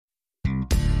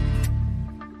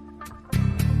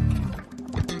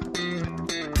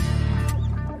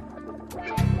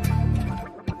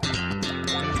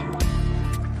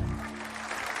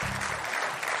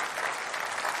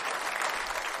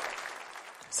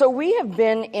So we have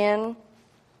been in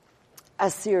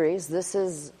a series.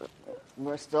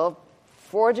 We're still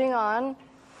forging on.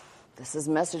 This is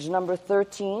message number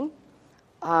 13.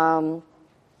 And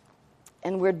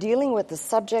we're dealing with the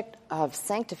subject of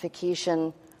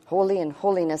sanctification, holy and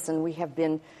holiness, and we have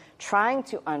been trying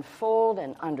to unfold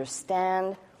and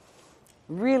understand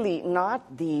really not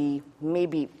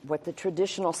maybe what the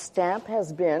traditional stamp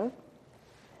has been,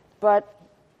 but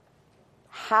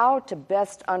how to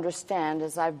best understand,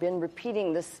 as I've been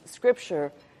repeating this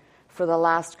scripture for the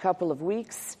last couple of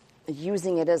weeks,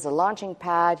 using it as a launching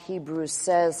pad. Hebrews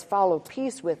says, follow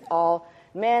peace with all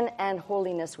men and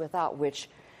holiness, without which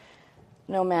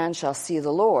no man shall see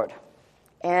the Lord.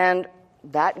 And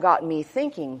that got me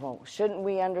thinking, well, shouldn't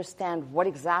we understand what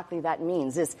exactly that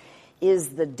means? Is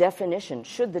the definition,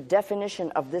 should the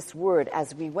definition of this word,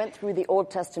 as we went through the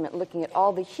Old Testament looking at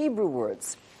all the Hebrew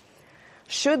words,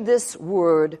 should this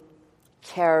word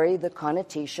carry the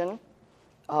connotation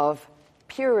of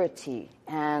purity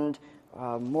and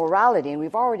morality? And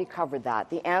we've already covered that.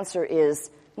 The answer is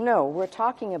no. We're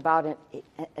talking about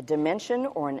a dimension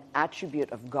or an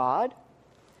attribute of God.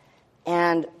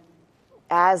 And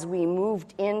as we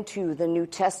moved into the New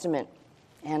Testament,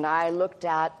 and I looked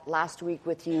at last week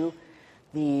with you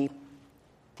the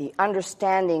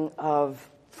understanding of,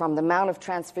 from the Mount of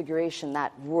Transfiguration,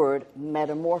 that word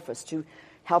metamorphosis, to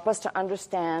help us to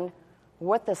understand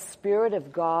what the Spirit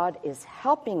of God is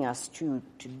helping us to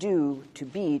do, to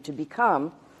be, to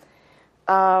become.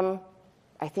 I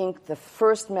think the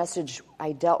first message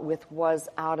I dealt with was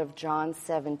out of John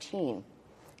 17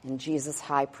 in Jesus'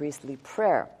 high priestly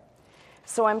prayer.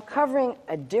 So I'm covering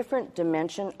a different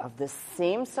dimension of the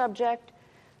same subject,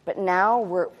 but now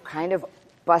we're kind of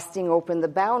busting open the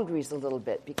boundaries a little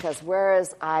bit, because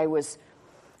whereas I was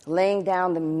laying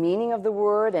down the meaning of the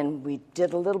word and we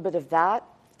did a little bit of that,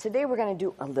 today we're going to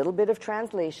do a little bit of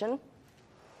translation,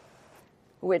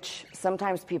 which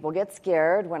sometimes people get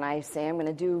scared when I say I'm going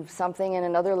to do something in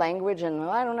another language and,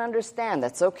 well, I don't understand.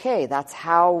 That's okay. That's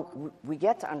how we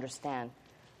get to understand.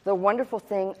 The wonderful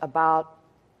thing about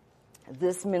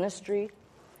this ministry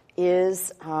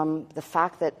is the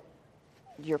fact that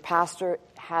your pastor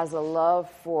has a love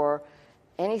for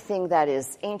anything that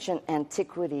is ancient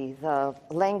antiquity, the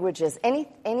languages,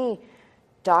 any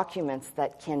documents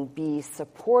that can be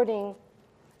supporting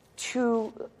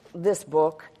to this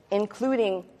book,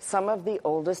 including some of the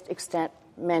oldest extant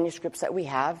manuscripts that we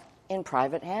have in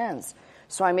private hands.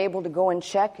 So I'm able to go and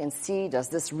check and see, does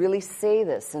this really say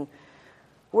this? And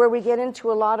where we get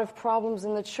into a lot of problems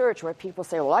in the church where people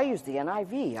say, well, I use the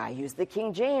NIV, I use the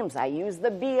King James, I use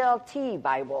the BLT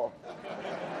Bible.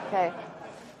 Okay?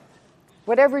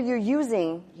 Whatever you're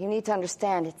using, you need to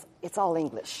understand it's all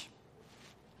English.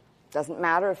 Doesn't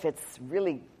matter if it's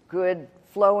really good,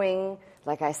 flowing,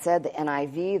 like I said, the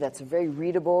NIV, that's very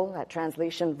readable, that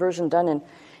translation version done in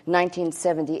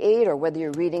 1978, or whether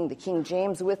you're reading the King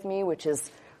James with me, which is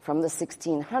from the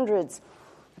 1600s,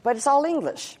 but it's all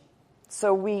English.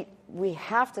 So we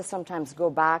have to sometimes go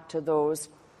back to those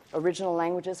original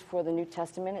languages for the New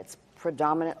Testament. It's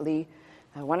predominantly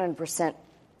 100%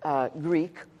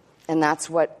 Greek, and that's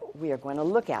what we are going to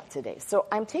look at today. So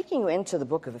I'm taking you into the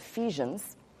book of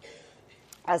Ephesians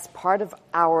as part of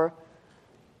our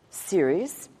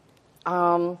series,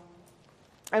 and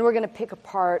we're going to pick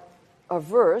apart a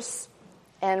verse,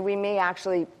 and we may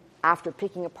actually, after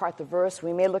picking apart the verse,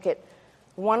 we may look at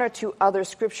one or two other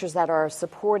scriptures that are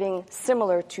supporting,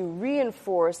 similar, to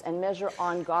reinforce and measure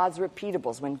on God's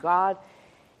repeatables. When God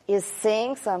is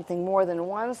saying something more than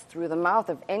once through the mouth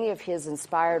of any of his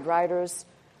inspired writers,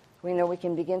 we know we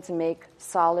can begin to make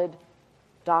solid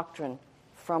doctrine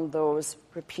from those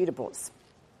repeatables.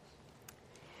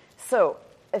 So,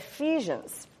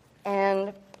 Ephesians,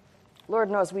 and Lord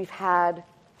knows we've had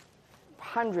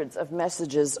hundreds of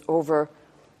messages over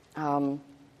the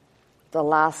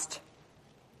last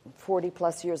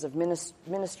 40-plus years of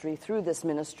ministry. Through this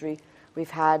ministry, we've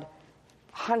had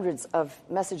hundreds of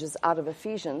messages out of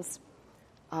Ephesians.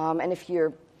 And if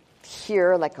you're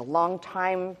here like a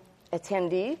long-time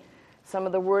attendee, some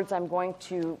of the words I'm going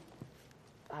to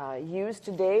use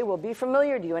today will be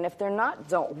familiar to you. And if they're not,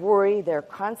 don't worry. They're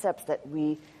concepts that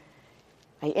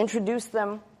I introduce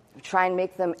them, try and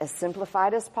make them as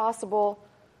simplified as possible.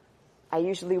 I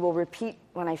usually will repeat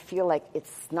when I feel like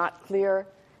it's not clear,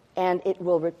 and it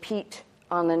will repeat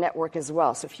on the network as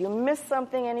well. So if you miss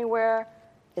something anywhere,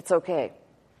 it's okay,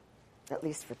 at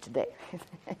least for today.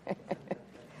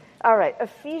 All right,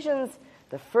 Ephesians,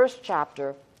 the first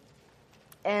chapter,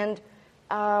 and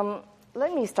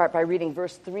let me start by reading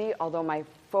verse 3, although my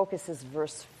focus is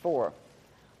verse 4.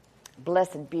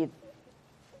 Blessed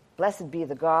Blessed be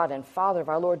the God and Father of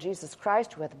our Lord Jesus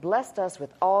Christ, who hath blessed us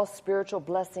with all spiritual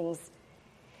blessings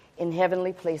in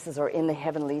heavenly places, or in the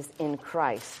heavenlies in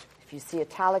Christ. If you see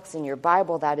italics in your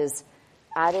Bible, that is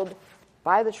added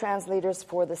by the translators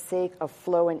for the sake of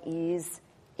flow and ease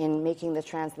in making the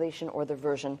translation or the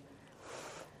version.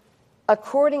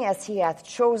 According as he hath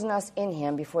chosen us in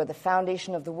him before the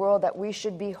foundation of the world, that we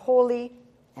should be holy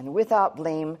and without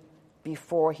blame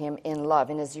before him in love.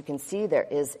 And as you can see, there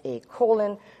is a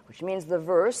colon, which means the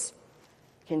verse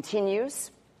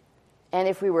continues. And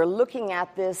if we were looking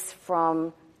at this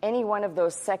from any one of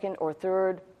those 2nd or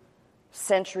 3rd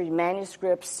century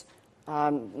manuscripts,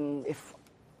 if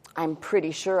I'm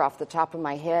pretty sure off the top of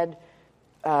my head,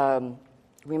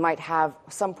 we might have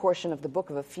some portion of the book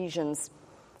of Ephesians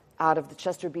out of the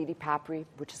Chester Beatty Papyri,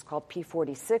 which is called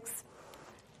P46.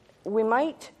 We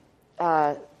might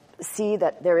see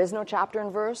that there is no chapter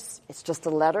and verse. It's just a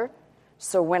letter.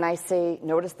 So when I say,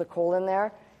 notice the colon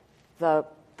there, the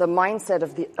mindset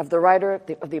of the writer,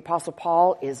 of the Apostle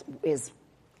Paul, is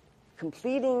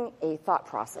completing a thought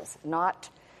process, not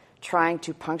trying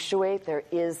to punctuate. There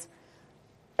is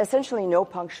essentially no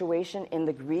punctuation in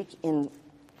the Greek.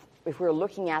 If we're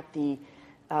looking at the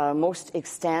most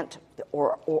extant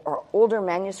or older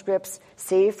manuscripts,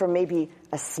 save for maybe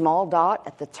a small dot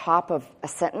at the top of a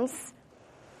sentence,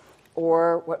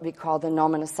 or what we call the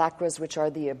nomina sacras, which are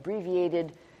the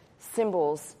abbreviated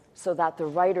symbols, so that the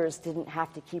writers didn't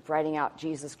have to keep writing out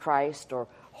Jesus Christ or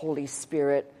Holy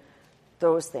Spirit,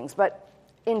 those things. But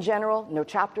in general, no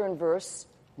chapter and verse,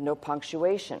 no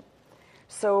punctuation.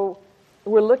 So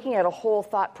we're looking at a whole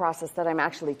thought process that I'm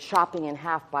actually chopping in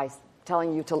half by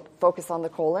telling you to focus on the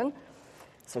colon.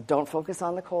 So don't focus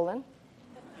on the colon,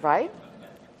 right?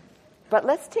 But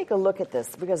let's take a look at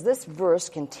this, because this verse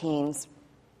contains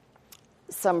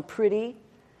some pretty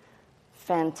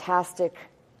fantastic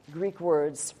Greek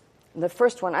words. The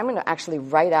first one, I'm going to actually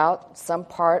write out some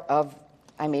part of,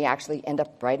 I may actually end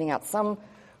up writing out some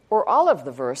or all of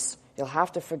the verse. You'll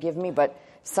have to forgive me, but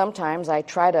sometimes I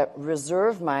try to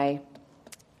reserve my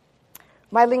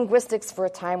linguistics for a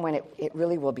time when it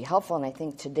really will be helpful, and I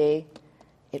think today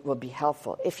it will be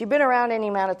helpful. If you've been around any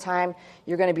amount of time,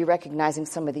 you're going to be recognizing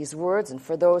some of these words, and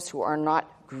for those who are not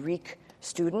Greek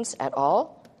students at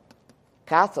all,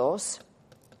 kathos,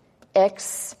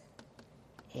 ex,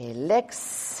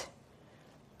 elex,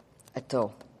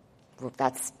 eto.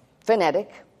 That's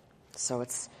phonetic, so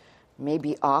it's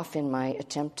maybe off in my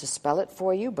attempt to spell it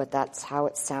for you, but that's how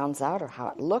it sounds out or how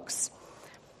it looks.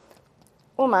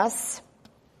 Umas,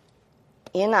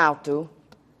 in autu,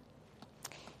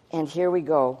 and here we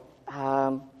go.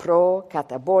 Pro,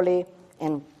 katabole,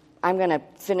 and I'm going to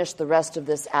finish the rest of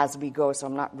this as we go, so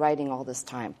I'm not writing all this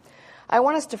time. I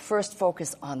want us to first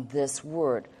focus on this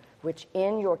word, which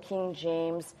in your King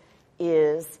James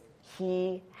is,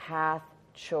 he hath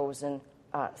chosen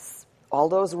us. All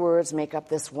those words make up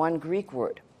this one Greek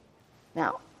word.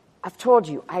 Now, I've told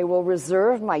you, I will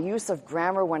reserve my use of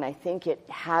grammar when I think it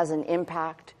has an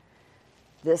impact.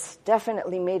 This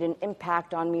definitely made an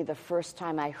impact on me the first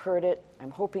time I heard it.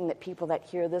 I'm hoping that people that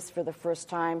hear this for the first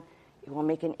time, it will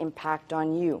make an impact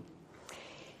on you.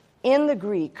 In the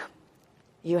Greek,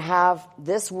 you have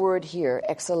this word here,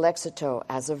 exalexito,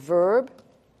 as a verb.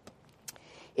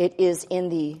 It is in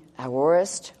the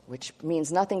aorist, which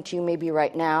means nothing to you maybe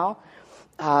right now,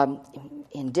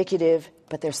 indicative,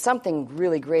 but there's something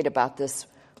really great about this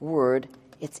word.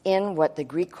 It's in what the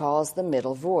Greek calls the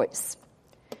middle voice.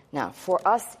 Now, for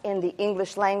us in the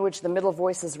English language, the middle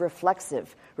voice is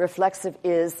reflexive. Reflexive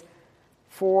is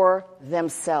for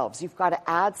themselves. You've got to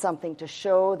add something to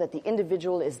show that the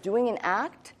individual is doing an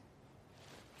act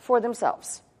for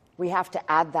themselves. We have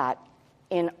to add that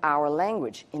in our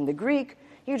language. In the Greek,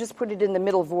 you just put it in the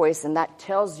middle voice, and that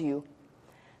tells you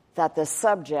that the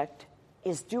subject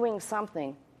is doing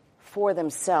something for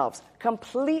themselves,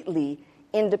 completely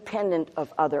independent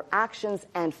of other actions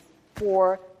and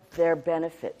for their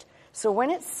benefit. So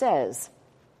when it says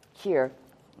here,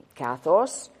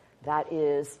 kathos, that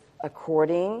is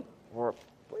according, or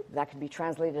that could be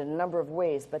translated a number of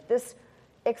ways, but this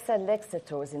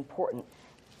exalexito is important.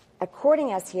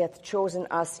 According as he hath chosen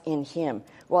us in him.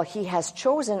 Well, he has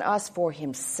chosen us for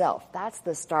himself. That's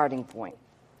the starting point.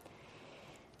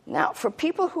 Now, for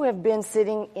people who have been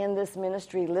sitting in this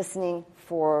ministry listening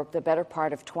for the better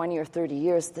part of 20 or 30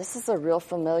 years, this is a real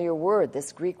familiar word,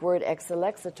 this Greek word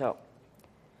exalexito.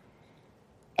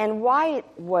 And why it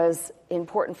was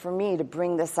important for me to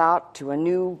bring this out to a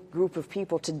new group of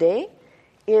people today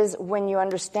is when you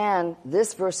understand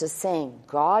this verse is saying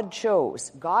God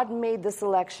chose, God made this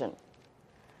election.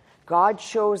 God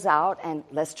chose out, and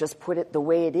let's just put it the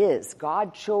way it is.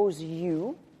 God chose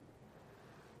you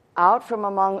out from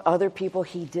among other people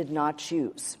he did not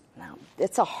choose. Now,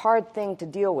 it's a hard thing to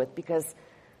deal with because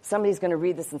somebody's going to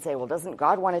read this and say, well, doesn't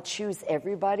God want to choose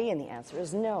everybody? And the answer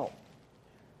is no.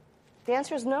 The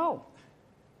answer is no.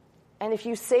 And if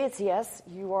you say it's yes,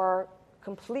 you are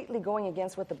completely going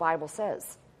against what the Bible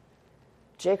says.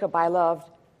 Jacob I loved,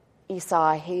 Esau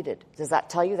I hated. Does that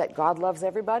tell you that God loves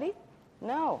everybody?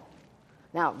 No.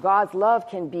 Now, God's love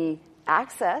can be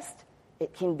accessed.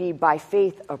 It can be by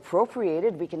faith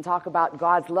appropriated. We can talk about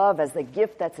God's love as the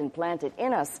gift that's implanted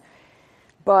in us.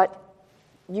 But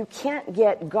you can't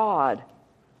get God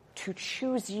to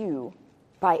choose you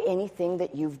by anything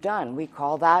that you've done. We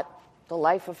call that the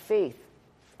life of faith,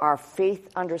 our faith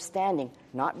understanding,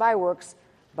 not by works,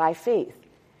 by faith.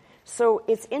 So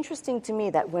it's interesting to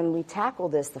me that when we tackle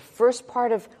this, the first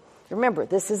part of, remember,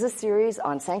 this is a series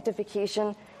on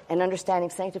sanctification and understanding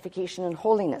sanctification and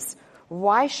holiness.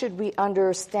 Why should we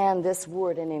understand this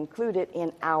word and include it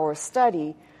in our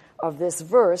study of this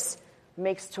verse?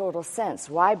 Makes total sense.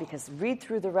 Why? Because read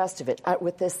through the rest of it.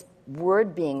 With this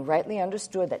word being rightly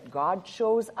understood that God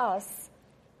chose us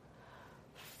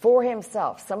for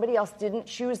himself. Somebody else didn't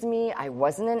choose me. I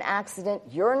wasn't an accident.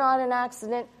 You're not an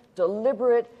accident.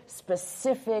 Deliberate,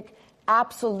 specific,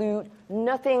 absolute,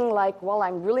 nothing like, well,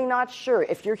 I'm really not sure.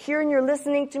 If you're here and you're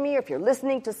listening to me, or if you're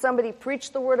listening to somebody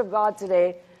preach the word of God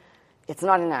today, it's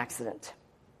not an accident.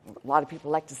 A lot of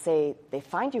people like to say they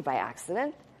find you by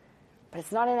accident, but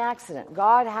it's not an accident.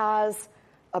 God has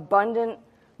abundant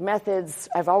methods,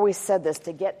 I've always said this,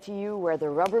 to get to you where the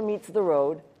rubber meets the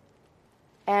road.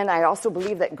 And I also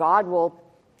believe that God will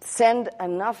send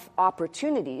enough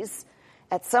opportunities.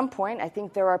 At some point, I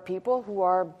think there are people who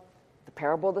are the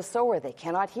parable of the sower. They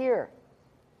cannot hear.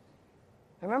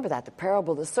 Remember that, the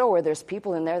parable of the sower, there's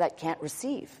people in there that can't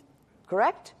receive.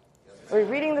 Correct? Yes, are we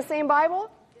reading the same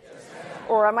Bible? Yes,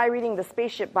 or am I reading the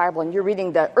spaceship Bible and you're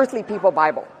reading the earthly people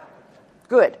Bible?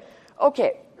 Good.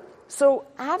 Okay. So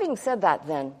having said that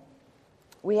then,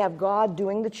 we have God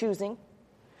doing the choosing.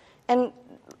 And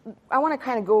I want to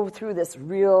kind of go through this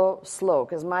real slow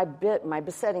because my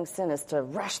besetting sin is to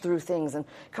rush through things and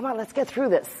come on, let's get through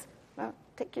this. Well,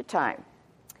 take your time.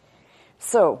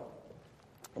 So,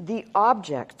 the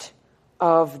object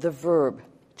of the verb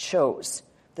chose,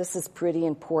 this is pretty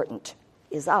important,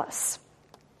 is us.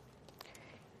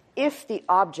 If the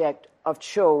object of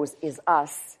chose is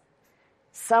us,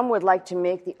 some would like to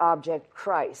make the object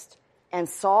Christ and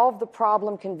solve the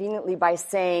problem conveniently by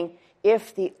saying,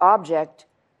 if the object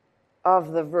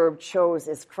of the verb chose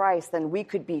is Christ, then we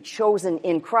could be chosen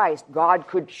in Christ. God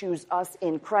could choose us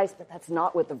in Christ, but that's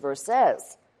not what the verse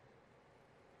says.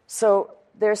 So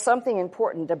there's something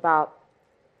important about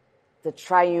the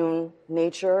triune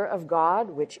nature of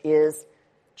God, which is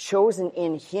chosen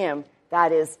in him.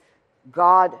 That is,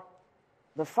 God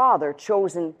the Father,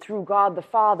 chosen through God the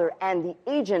Father, and the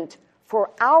agent for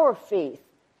our faith,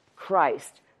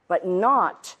 Christ, but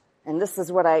not, and this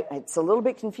is what it's a little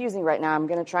bit confusing right now. I'm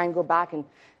going to try and go back and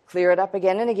clear it up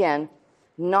again and again.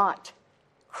 Not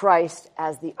Christ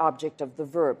as the object of the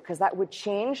verb, because that would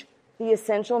change the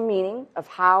essential meaning of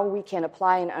how we can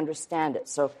apply and understand it.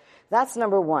 So that's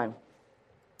number one.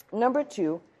 Number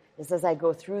two is, as I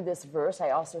go through this verse, I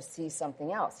also see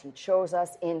something else. He chose us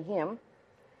in him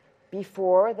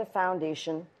before the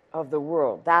foundation of the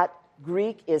world. That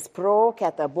Greek is pro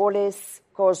kataboles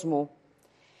kosmou.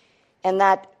 And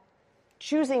that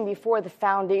choosing before the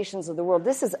foundations of the world,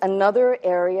 this is another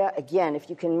area, again, if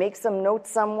you can make some notes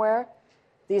somewhere,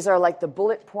 these are like the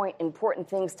bullet point important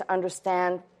things to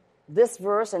understand this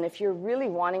verse. And if you're really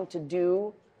wanting to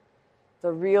do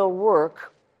the real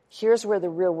work, here's where the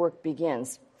real work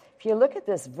begins. If you look at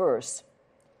this verse,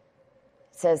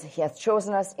 it says, he hath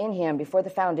chosen us in him before the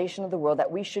foundation of the world,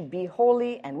 that we should be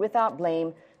holy and without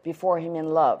blame before him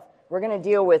in love. We're going to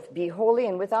deal with be holy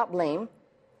and without blame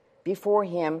before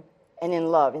him and in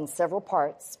love in several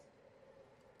parts.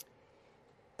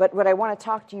 But what I want to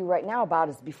talk to you right now about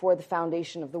is before the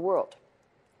foundation of the world.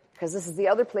 Because this is the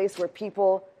other place where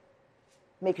people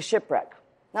make a shipwreck.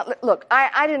 Now, look,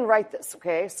 I didn't write this,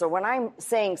 okay? So when I'm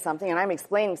saying something and I'm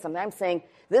explaining something, I'm saying,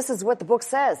 this is what the book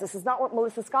says. This is not what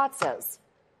Melissa Scott says.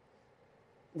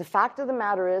 The fact of the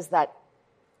matter is that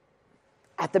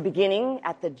at the beginning,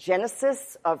 at the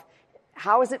genesis of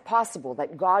how is it possible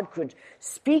that God could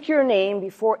speak your name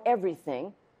before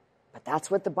everything, but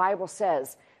that's what the Bible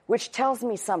says, which tells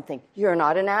me something. You're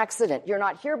not an accident. You're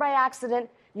not here by accident.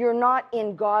 You're not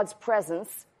in God's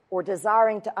presence or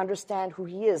desiring to understand who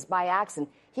he is by accident.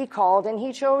 He called and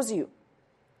he chose you.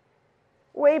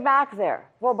 Way back there.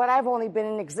 Well, but I've only been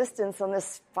in existence on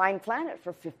this fine planet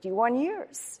for 51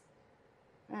 years.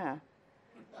 Yeah.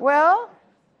 Well,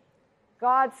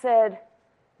 God said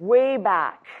way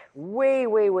back,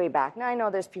 way back. Now, I know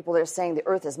there's people that are saying the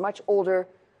earth is much older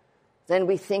than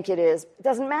we think it is. It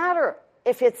doesn't matter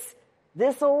if it's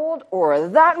this old or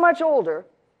that much older.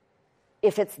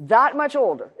 If it's that much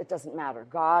older, it doesn't matter.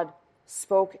 God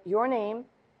spoke your name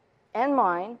and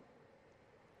mine,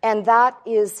 and that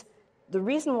is the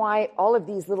reason why all of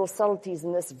these little subtleties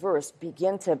in this verse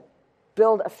begin to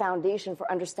build a foundation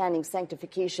for understanding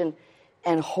sanctification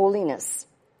and holiness.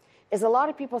 Is a lot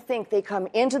of people think they come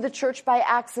into the church by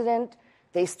accident,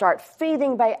 they start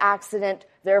faithing by accident,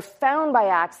 they're found by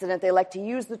accident. They like to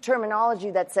use the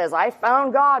terminology that says, I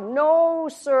found God. No,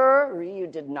 sir, you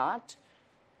did not.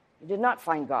 You did not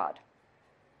find God.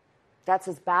 That's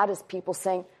as bad as people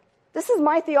saying, this is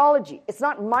my theology. It's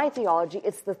not my theology,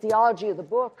 it's the theology of the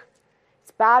book.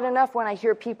 It's bad enough when I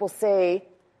hear people say,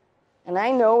 and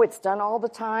I know it's done all the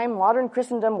time, modern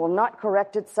Christendom will not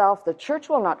correct itself, the church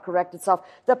will not correct itself,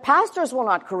 the pastors will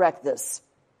not correct this.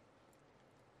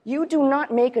 You do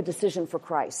not make a decision for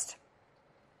Christ.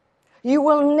 You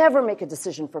will never make a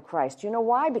decision for Christ. You know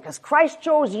why? Because Christ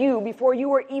chose you before you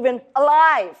were even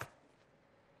alive.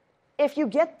 If you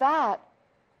get that,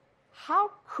 how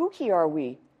kooky are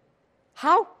we?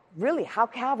 How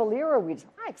cavalier are we?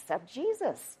 I accept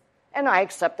Jesus. And I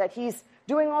accept that he's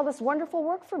doing all this wonderful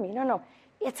work for me. No,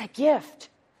 it's a gift.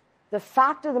 The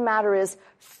fact of the matter is,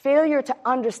 failure to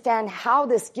understand how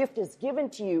this gift is given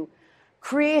to you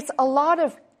creates a lot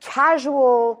of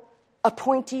casual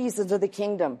appointees into the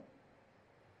kingdom.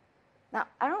 Now,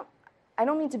 I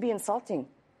don't mean to be insulting,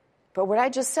 but what I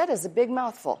just said is a big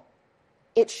mouthful.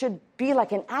 It should be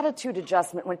like an attitude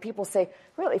adjustment when people say,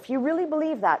 really, if you really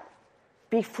believe that,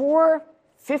 before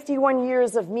 51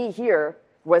 years of me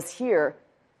was here,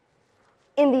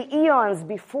 in the eons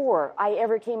before I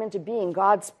ever came into being,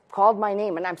 God's called my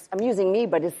name, and I'm using me,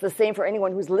 but it's the same for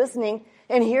anyone who's listening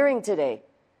and hearing today,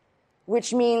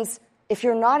 which means if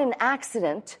you're not an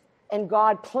accident and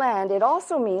God planned, it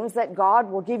also means that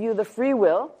God will give you the free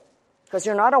will, because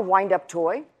you're not a wind-up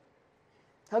toy.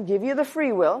 He'll give you the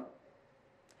free will,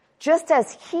 just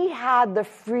as he had the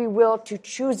free will to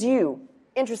choose you.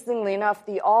 Interestingly enough,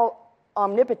 the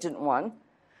all-omnipotent one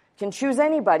can choose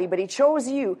anybody, but he chose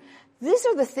you. These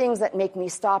are the things that make me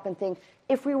stop and think,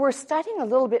 if we were studying a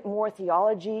little bit more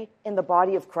theology in the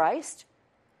body of Christ,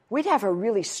 we'd have a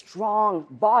really strong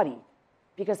body,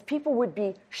 because people would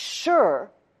be sure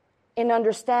in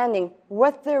understanding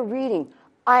what they're reading.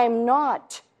 I am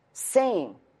not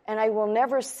saying, and I will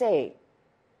never say,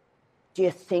 do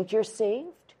you think you're saved?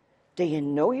 Do you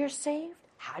know you're saved?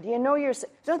 How do you know you're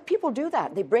saved? People do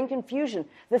that. They bring confusion.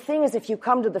 The thing is, if you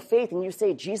come to the faith and you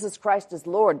say Jesus Christ is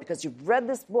Lord because you've read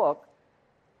this book,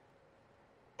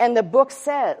 and the book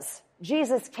says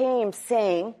Jesus came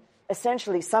saying,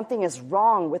 essentially, something is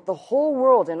wrong with the whole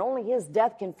world and only his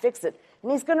death can fix it.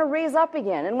 And he's going to raise up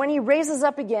again. And when he raises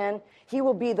up again, he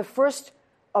will be the first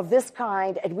of this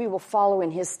kind, and we will follow in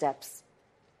his steps.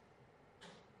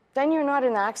 Then you're not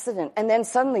an accident. And then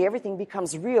suddenly everything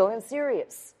becomes real and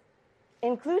serious,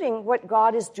 including what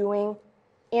God is doing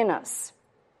in us.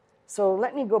 So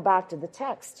let me go back to the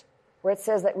text where it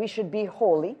says that we should be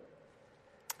holy.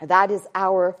 That is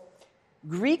our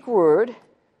Greek word.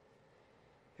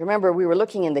 Remember, we were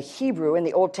looking in the Hebrew, in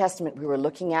the Old Testament, we were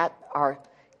looking at our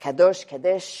kadosh,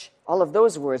 kadesh, all of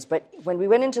those words. But when we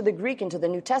went into the Greek, into the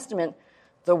New Testament,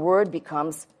 the word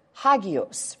becomes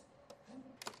hagios.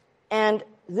 And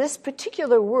this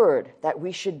particular word, that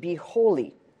we should be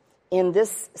holy in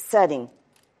this setting,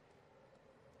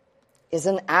 is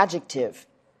an adjective.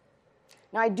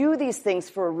 Now, I do these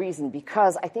things for a reason,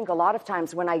 because I think a lot of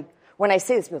times when I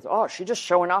say this, people say, oh, she's just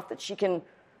showing off that she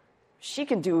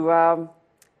can do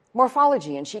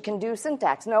morphology and she can do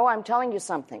syntax. No, I'm telling you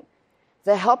something.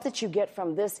 The help that you get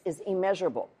from this is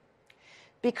immeasurable,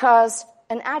 because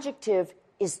an adjective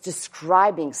is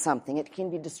describing something. It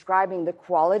can be describing the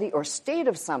quality or state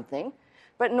of something,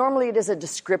 but normally it is a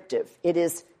descriptive. It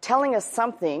is telling us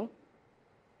something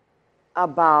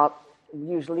about,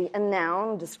 usually a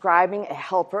noun, describing a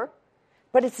helper,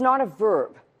 but it's not a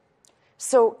verb.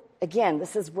 So again,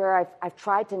 this is where I've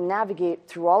tried to navigate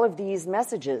through all of these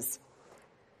messages,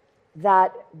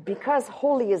 that because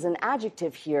holy is an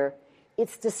adjective here,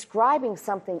 it's describing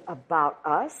something about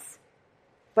us,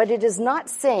 but it is not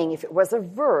saying, if it was a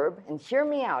verb, and hear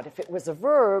me out, if it was a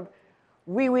verb,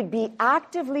 we would be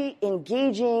actively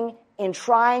engaging in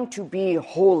trying to be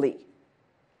holy.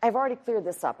 I've already cleared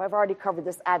this up. I've already covered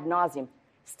this ad nauseum.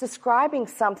 It's describing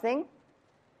something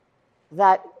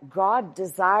that God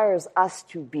desires us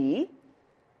to be,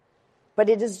 but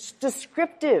it is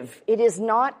descriptive. It is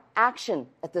not action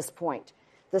at this point.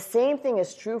 The same thing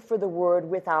is true for the word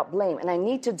without blame. And I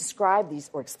need to describe these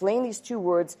or explain these two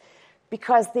words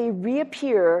because they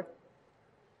reappear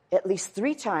at least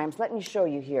 3 times. Let me show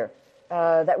you here.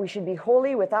 That we should be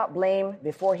holy without blame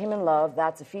before him in love.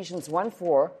 That's Ephesians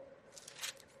 1:4.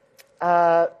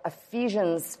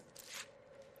 Ephesians,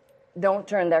 don't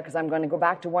turn there because I'm going to go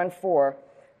back to 1:4.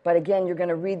 But again, you're going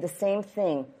to read the same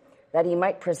thing. That he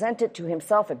might present it to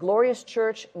himself a glorious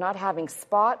church, not having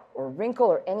spot or wrinkle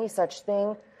or any such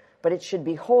thing, but it should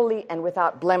be holy and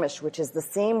without blemish, which is the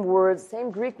same words,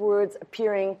 same Greek words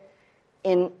appearing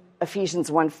in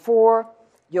Ephesians 1:4.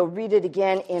 You'll read it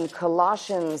again in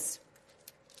Colossians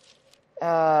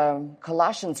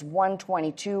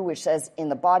 1:22, which says, in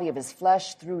the body of his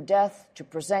flesh through death to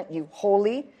present you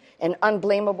holy and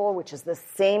unblameable, which is the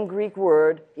same Greek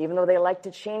word, even though they like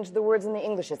to change the words in the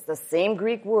English, it's the same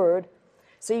Greek word.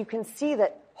 So you can see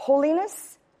that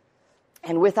holiness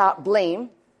and without blame,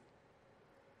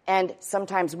 and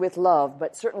sometimes with love,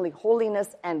 but certainly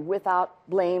holiness and without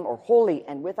blame, or holy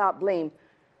and without blame,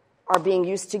 are being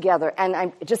used together. And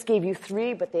I just gave you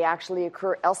 3, but they actually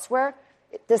occur elsewhere.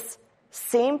 This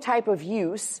same type of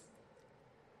use,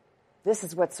 this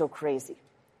is what's so crazy.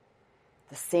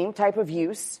 The same type of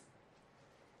use,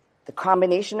 the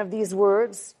combination of these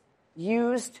words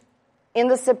used in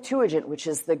the Septuagint, which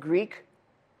is the Greek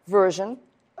version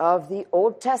of the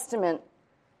Old Testament,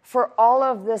 for all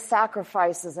of the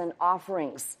sacrifices and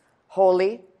offerings,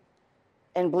 holy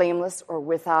and blameless or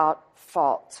without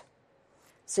fault.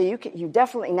 So you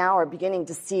definitely now are beginning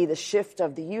to see the shift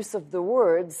of the use of the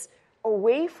words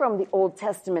away from the Old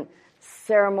Testament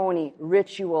ceremony,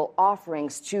 ritual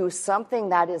offerings to something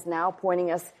that is now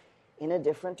pointing us in a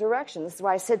different direction. This is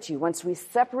why I said to you, once we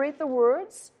separate the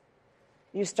words,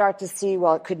 you start to see,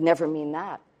 well, it could never mean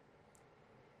that.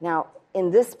 Now,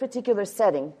 in this particular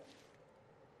setting,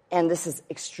 and this is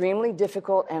extremely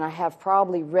difficult, and I have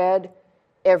probably read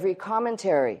every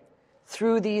commentary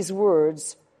through these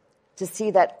words to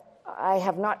see that I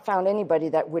have not found anybody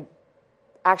that would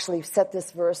actually set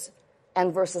this verse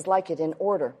and verses like it in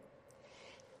order.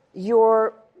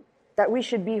 That we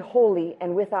should be holy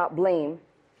and without blame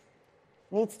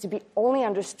needs to be only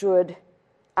understood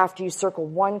after you circle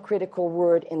one critical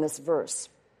word in this verse.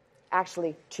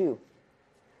 Actually, 2.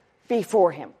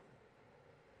 Before him.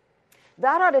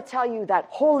 That ought to tell you that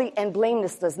holy and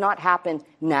blameless does not happen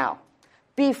now.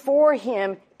 Before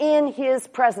him, in his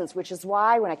presence, which is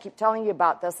why when I keep telling you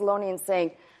about Thessalonians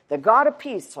saying, the God of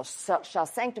peace shall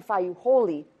sanctify you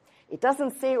wholly, it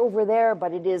doesn't say over there,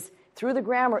 but it is through the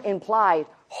grammar implied.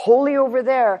 Holy over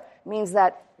there means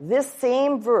that this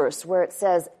same verse where it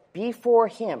says, before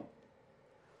him,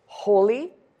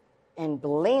 holy and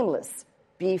blameless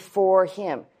before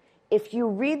him. If you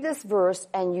read this verse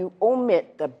and you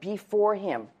omit the before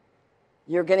him,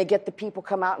 you're going to get the people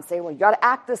come out and say, well, you got to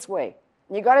act this way.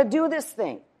 And you got to do this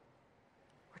thing.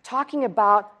 We're talking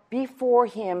about before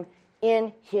him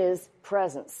in his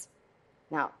presence.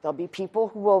 Now, there'll be people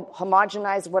who will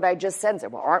homogenize what I just said and say,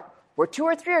 well, where 2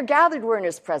 or 3 are gathered, we're in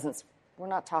his presence. We're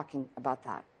not talking about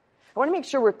that. I want to make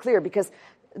sure we're clear because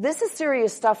this is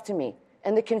serious stuff to me.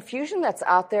 And the confusion that's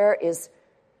out there it's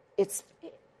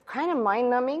kind of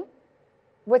mind-numbing.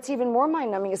 What's even more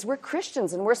mind-numbing is we're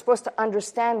Christians and we're supposed to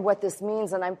understand what this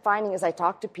means. And I'm finding as I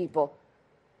talk to people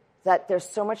that there's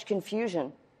so much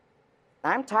confusion.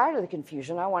 I'm tired of the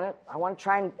confusion. I want to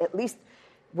try and at least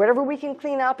whatever we can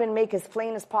clean up and make as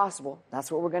plain as possible.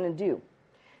 That's what we're going to do.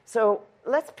 So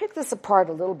let's pick this apart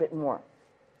a little bit more.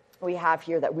 We have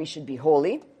here that we should be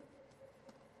holy,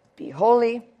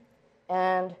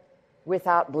 and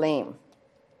without blame.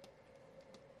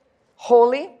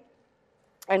 Holy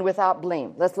and without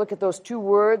blame. Let's look at those 2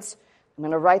 words. I'm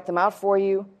going to write them out for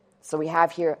you. So we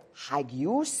have here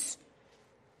hagios,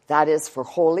 that is for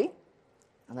holy.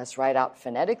 And let's write out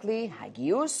phonetically,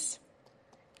 hagios.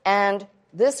 And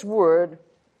this word,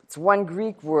 it's one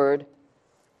Greek word.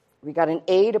 We got an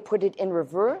A to put it in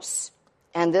reverse.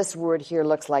 And this word here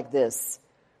looks like this.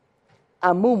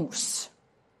 Amumos.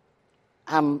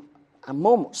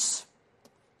 Amomos.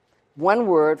 One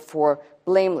word for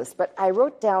blameless. But I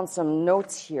wrote down some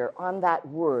notes here on that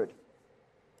word.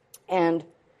 And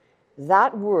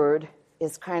that word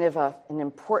is kind of an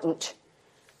important,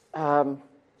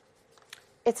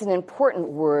 it's an important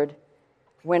word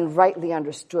when rightly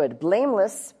understood.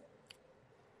 Blameless,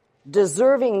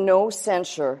 deserving no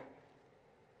censure,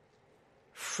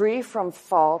 free from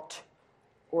fault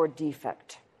or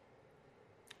defect.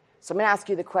 So I'm going to ask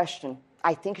you the question.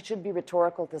 I think it should be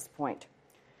rhetorical at this point.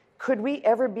 Could we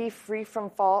ever be free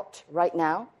from fault right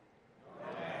now?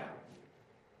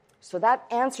 So that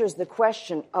answers the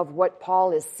question of what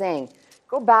Paul is saying.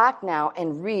 Go back now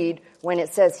and read when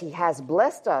it says he has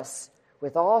blessed us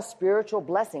with all spiritual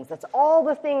blessings. That's all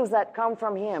the things that come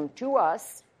from him to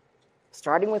us,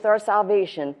 starting with our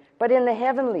salvation, but in the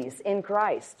heavenlies, in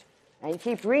Christ. And you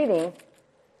keep reading,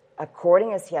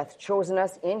 according as he hath chosen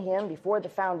us in him before the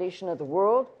foundation of the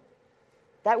world,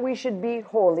 that we should be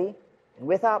holy and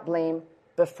without blame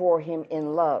before him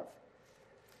in love.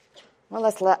 Well,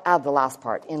 let's add the last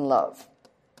part, in love.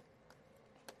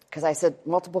 Because I said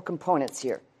multiple components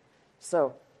here.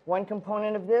 So, one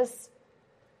component of this,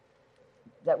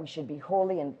 that we should be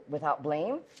holy and without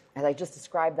blame, as I just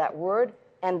described that word,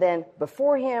 and then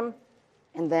before him,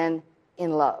 and then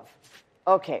in love.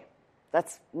 Okay,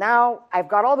 now I've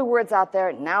got all the words out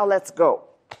there, now let's go.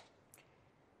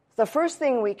 The first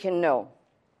thing we can know,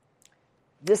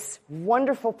 this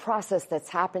wonderful process that's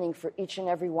happening for each and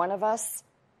every one of us,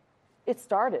 it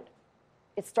started.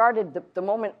 It started the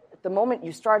moment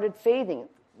you started faithing.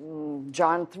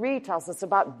 John 3 tells us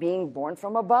about being born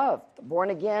from above, the born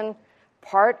again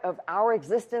part of our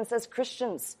existence as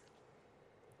Christians.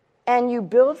 And you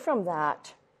build from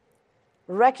that,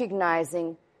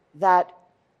 recognizing that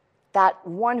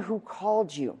one who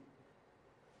called you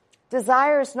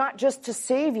desires not just to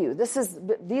save you.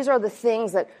 These are the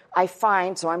things that I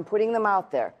find, so I'm putting them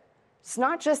out there. It's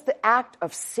not just the act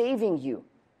of saving you.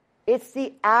 It's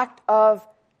the act of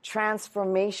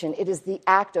transformation. It is the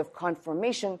act of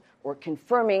confirmation or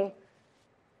confirming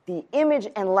the image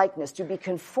and likeness, to be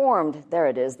conformed, there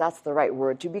it is, that's the right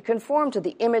word, to be conformed to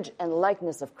the image and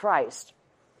likeness of Christ.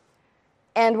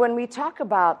 And when we talk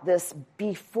about this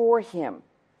before him,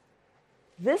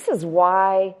 this is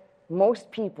why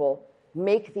most people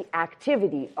make the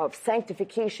activity of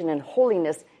sanctification and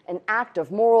holiness an act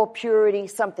of moral purity,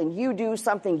 something you do,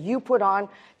 something you put on,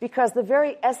 because the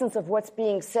very essence of what's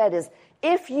being said is,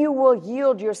 if you will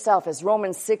yield yourself, as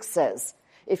Romans 6 says,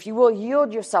 if you will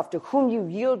yield yourself, to whom you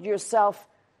yield yourself,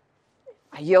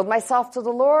 I yield myself to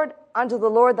the Lord, unto the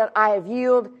Lord that I have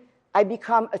yielded, I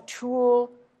become a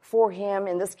tool for him,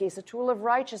 in this case, a tool of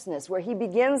righteousness, where he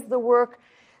begins the work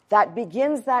that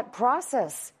begins that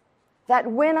process, that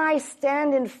when I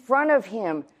stand in front of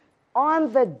him,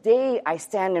 on the day I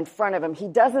stand in front of him, he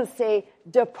doesn't say,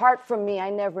 depart from me, I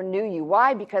never knew you.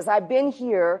 Why? Because I've been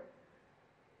here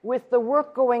with the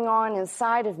work going on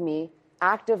inside of me,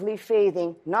 actively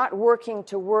faithing, not working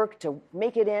to work to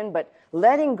make it in, but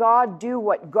letting God do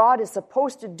what God is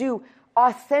supposed to do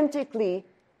authentically,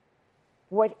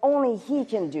 what only he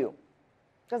can do.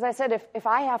 Because I said, if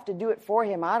I have to do it for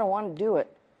him, I don't want to do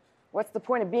it. What's the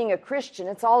point of being a Christian?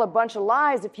 It's all a bunch of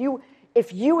lies. If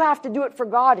you have to do it for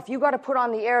God, if you got to put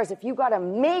on the airs, if you got to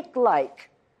make like,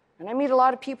 and I meet a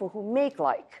lot of people who make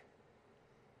like,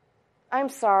 I'm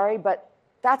sorry, but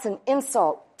that's an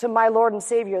insult to my Lord and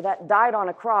Savior that died on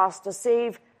a cross to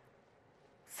save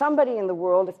somebody in the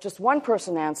world. If just one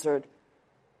person answered,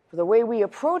 for the way we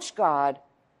approach God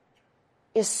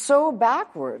is so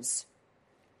backwards.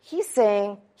 He's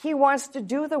saying he wants to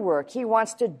do the work. He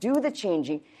wants to do the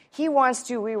changing. He wants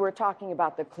to, we were talking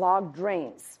about the clogged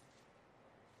drains.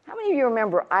 How many of you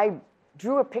remember I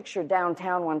drew a picture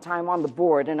downtown one time on the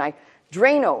board, and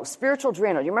Drano, spiritual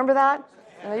Drano. You remember that?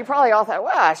 And you probably all thought,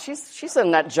 wow, she's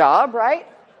in that job, right?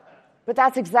 But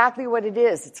that's exactly what it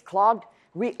is. It's clogged.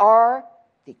 We are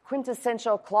the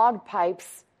quintessential clogged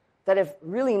pipes that have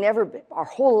really never been, our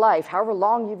whole life, however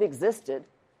long you've existed,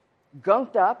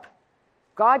 gunked up.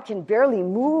 God can barely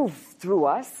move through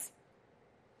us.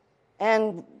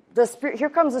 And here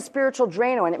comes the spiritual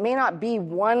Drano, and it may not be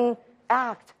one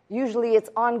act. Usually it's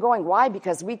ongoing. Why?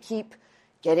 Because we keep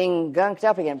getting gunked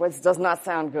up again. But it does not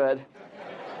sound good.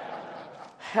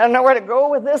 I don't know where to go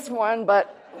with this one,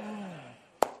 but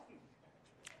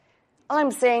all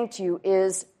I'm saying to you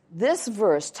is this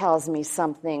verse tells me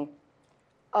something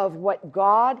of what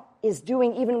God is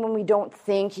doing even when we don't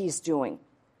think he's doing.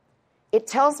 It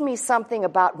tells me something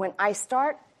about when I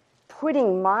start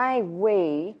putting my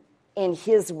way in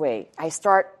his way. I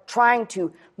start trying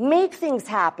to make things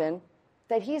happen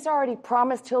that he's already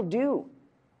promised he'll do.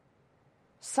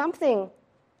 Something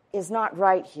is not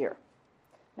right here.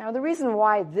 Now, the reason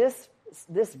why this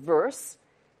verse,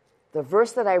 the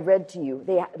verse that I read to you,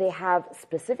 they have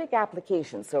specific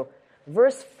applications. So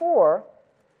verse 4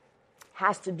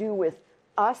 has to do with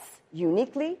us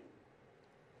uniquely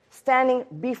standing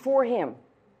before him,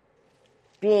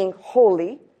 being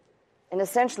holy, and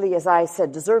essentially, as I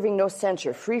said, deserving no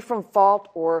censure, free from fault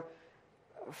or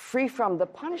free from the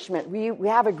punishment. We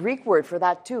have a Greek word for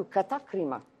that too,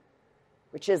 katakrima,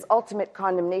 which is ultimate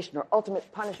condemnation or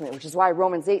ultimate punishment, which is why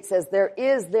Romans 8 says, there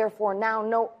is therefore now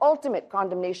no ultimate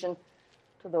condemnation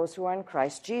to those who are in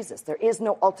Christ Jesus. There is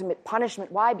no ultimate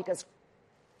punishment. Why? Because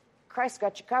Christ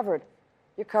got you covered.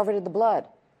 You're covered in the blood.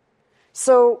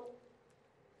 So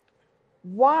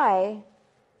why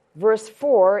verse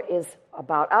 4 is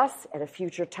about us at a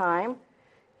future time.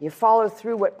 You follow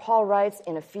through what Paul writes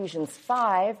in Ephesians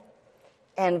 5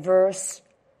 and verse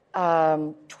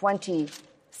 27,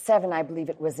 I believe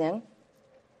it was in.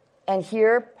 And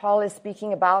here Paul is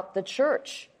speaking about the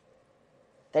church,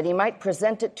 that he might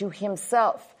present it to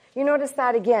himself. You notice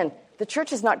that again. The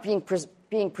church is not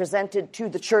being presented to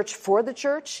the church for the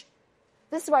church.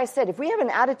 This is why I said, if we have an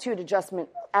attitude adjustment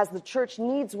as the church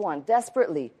needs one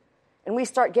desperately, and we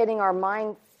start getting our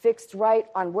mind fixed right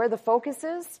on where the focus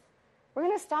is, we're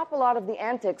going to stop a lot of the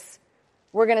antics.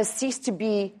 We're going to cease to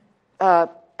be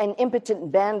an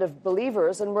impotent band of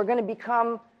believers, and we're going to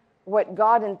become what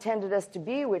God intended us to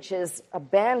be, which is a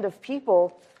band of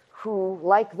people who,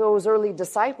 like those early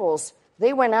disciples,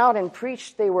 they went out and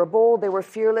preached. They were bold. They were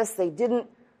fearless. They didn't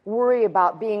worry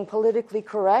about being politically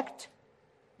correct.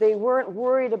 They weren't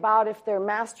worried about if their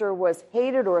master was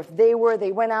hated or if they were.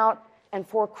 They went out, and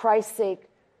for Christ's sake,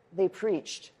 they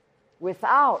preached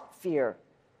without fear.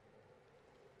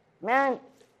 Man,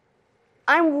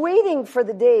 I'm waiting for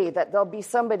the day that there'll be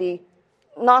somebody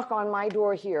knock on my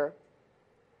door here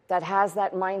that has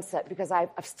that mindset, because I've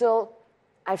still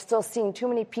seen too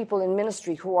many people in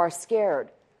ministry who are scared.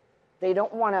 They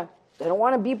don't want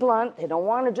to be blunt. They don't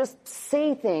want to just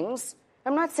say things.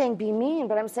 I'm not saying be mean,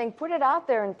 but I'm saying put it out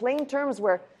there in plain terms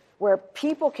where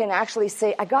people can actually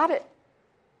say, I got it.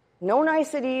 No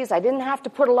niceties. I didn't have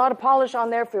to put a lot of polish on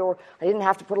there I didn't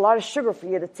have to put a lot of sugar for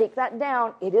you to take that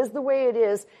down. It is the way it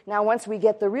is. Now, once we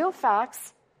get the real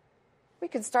facts, we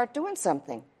can start doing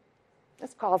something.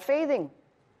 It's called faithing.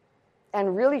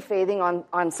 And really faithing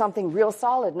on something real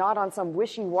solid, not on some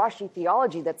wishy-washy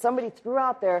theology that somebody threw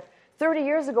out there 30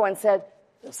 years ago and said,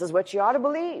 this is what you ought to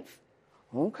believe.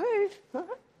 Okay.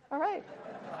 All right.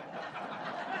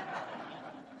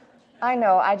 I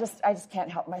know. I just can't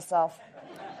help myself.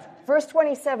 Verse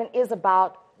 27 is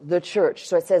about the church.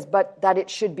 So it says, but that it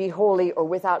should be holy or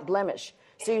without blemish.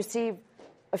 So you see,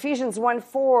 Ephesians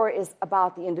 1:4 is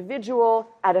about the individual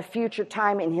at a future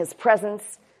time in his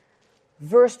presence.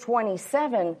 Verse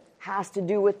 27 has to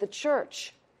do with the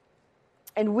church.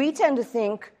 And we tend to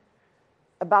think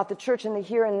about the church in the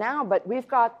here and now, but we've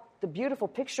got the beautiful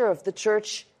picture of the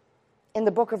church in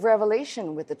the book of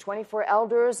Revelation with the 24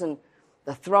 elders and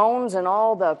the thrones and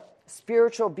all the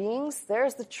spiritual beings.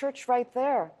 There's the church right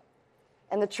there.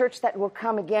 And the church that will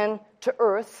come again to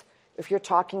earth, if you're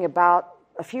talking about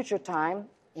a future time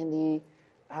in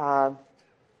the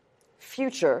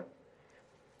future.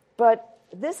 But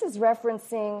this is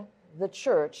referencing the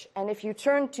church. And if you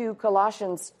turn to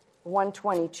Colossians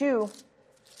 1:22,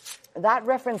 that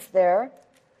reference there,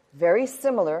 very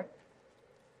similar.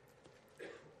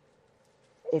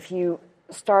 If you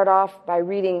start off by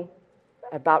reading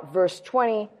about verse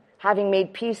 20, having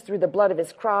made peace through the blood of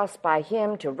his cross, by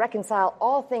him to reconcile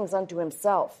all things unto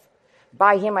himself.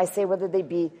 By him, I say, whether they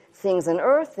be things in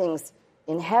earth, things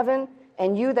in heaven,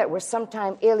 and you that were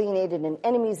sometime alienated and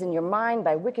enemies in your mind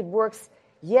by wicked works,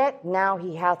 yet now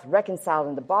he hath reconciled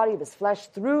in the body of his flesh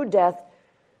through death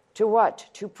to what?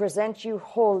 To present you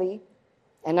holy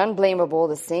and unblameable,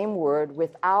 the same word,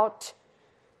 without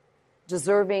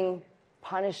deserving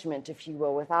punishment, if you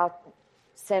will, without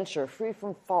censure, free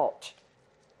from fault.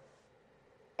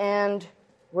 And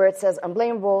where it says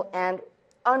unblameable and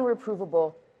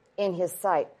unreprovable in his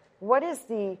sight. What is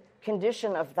the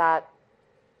condition of that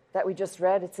we just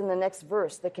read? It's in the next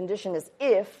verse. The condition is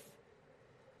if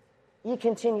ye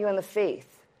continue in the faith.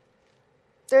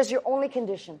 There's your only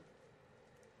condition.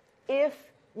 If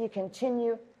ye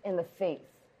continue in the faith.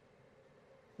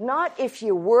 Not if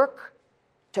you work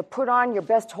to put on your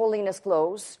best holiness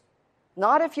clothes.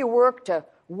 Not if you work to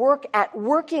work at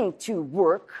working to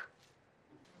work.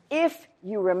 If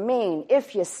you remain,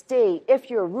 if you stay, if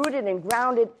you're rooted and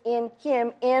grounded in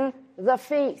him, in the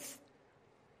faith.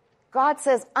 God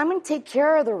says, I'm going to take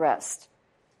care of the rest.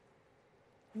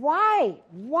 Why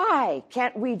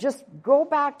can't we just go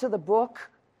back to the book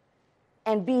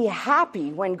and be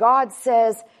happy when God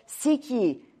says, seek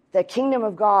ye the kingdom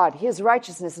of God, his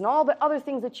righteousness, and all the other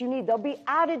things that you need, they'll be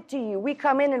added to you. We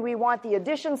come in and we want the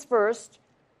additions first,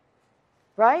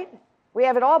 right? We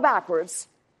have it all backwards.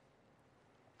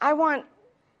 I want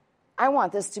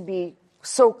this to be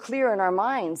so clear in our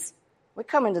minds. We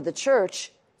come into the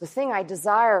church, the thing I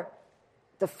desire,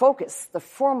 the focus, the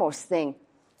foremost thing,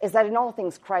 is that in all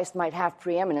things Christ might have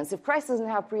preeminence. If Christ doesn't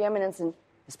have preeminence,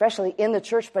 especially in the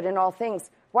church, but in all things,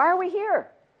 why are we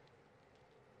here?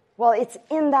 Well, it's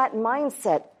in that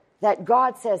mindset that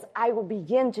God says, I will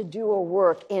begin to do a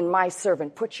work in my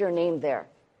servant. Put your name there.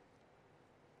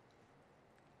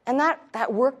 And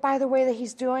that work, by the way, that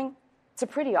he's doing, it's a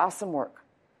pretty awesome work.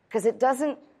 Because it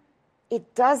doesn't,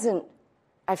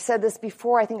 I've said this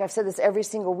before, I think I've said this every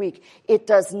single week, it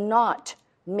does not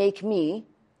make me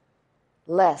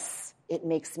less. It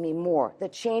makes me more. The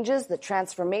changes, the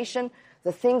transformation,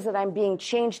 the things that I'm being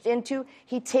changed into,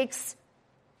 he takes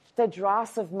the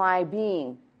dross of my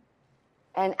being.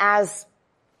 And as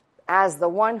the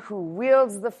one who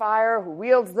wields the fire, who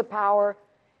wields the power,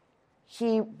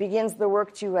 he begins the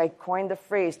work to, I coined the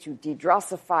phrase, to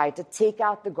dedrossify, to take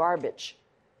out the garbage.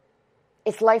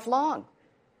 It's lifelong.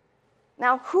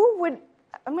 Now, I'm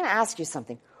going to ask you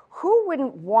something. Who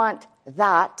wouldn't want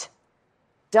that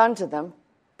done to them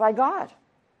by God?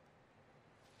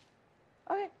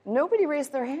 Okay, nobody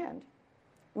raised their hand.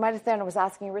 You might have thought I was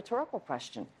asking a rhetorical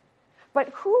question. But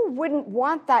who wouldn't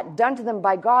want that done to them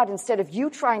by God instead of you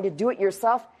trying to do it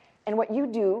yourself? And what you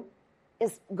do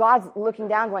is God's looking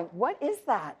down going, what is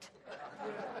that?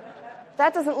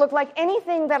 That doesn't look like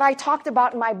anything that I talked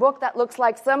about in my book. That looks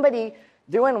like somebody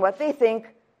doing what they think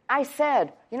I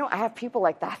said. I have people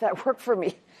like that work for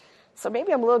me. So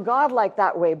maybe I'm a little God-like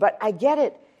that way, but I get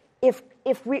it.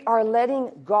 If we are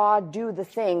letting God do the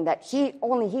thing that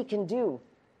only he can do,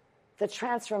 the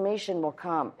transformation will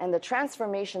come. And the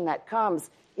transformation that comes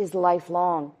is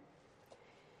lifelong.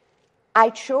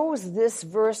 I chose this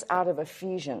verse out of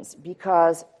Ephesians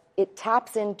because it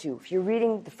taps into, if you're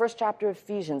reading the first chapter of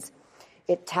Ephesians,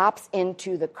 it taps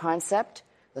into the concept,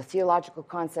 the theological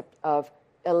concept of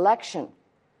election.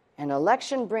 And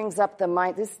election brings up the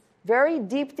mind, this very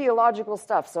deep theological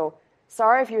stuff. So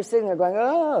sorry if you're sitting there going,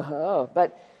 oh,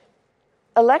 but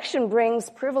election brings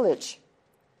privilege.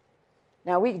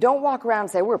 Now, we don't walk around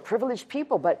and say we're privileged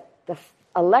people, but the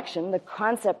election, the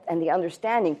concept and the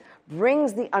understanding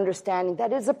brings the understanding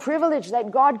that it's a privilege that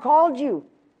God called you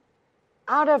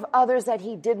out of others that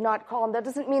he did not call. And that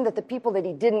doesn't mean that the people that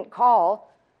he didn't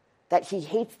call, that he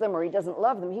hates them or he doesn't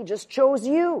love them. He just chose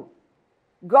you.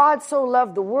 God so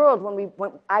loved the world.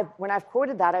 When I've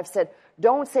quoted that, I've said,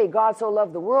 don't say God so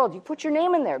loved the world. You put your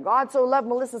name in there. God so loved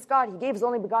Melissa Scott, he gave his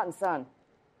only begotten son.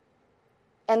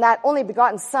 And that only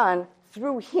begotten son,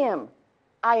 through him,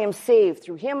 I am saved.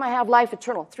 Through him, I have life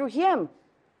eternal. Through him,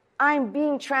 I'm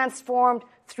being transformed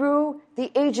through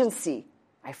the agency.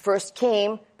 I first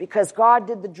came because God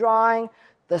did the drawing.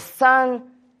 The Son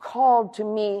called to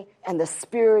me, and the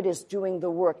Spirit is doing the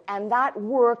work. And that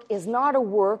work is not a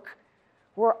work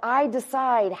where I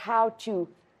decide how to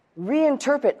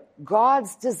reinterpret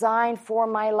God's design for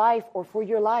my life or for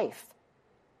your life.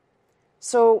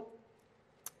 So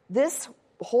this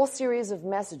whole series of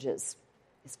messages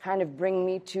is kind of bringing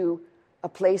me to a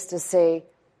place to say,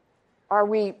 are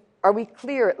we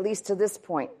clear, at least to this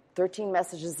point, 13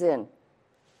 messages in?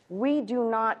 We do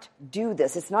not do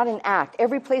this. It's not an act.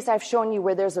 Every place I've shown you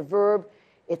where there's a verb,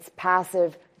 it's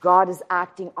passive. God is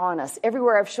acting on us.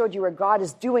 Everywhere I've showed you where God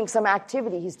is doing some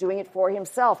activity, he's doing it for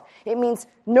himself. It means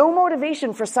no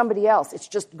motivation for somebody else. It's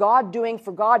just God doing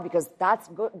for God because that's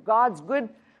God's good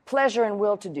pleasure and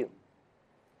will to do.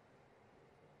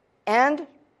 And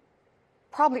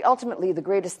probably ultimately the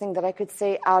greatest thing that I could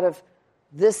say out of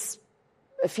this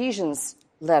Ephesians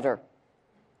letter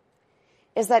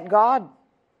is that God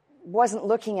wasn't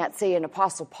looking at, say, an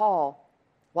Apostle Paul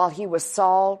while he was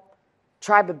Saul,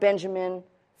 tribe of Benjamin,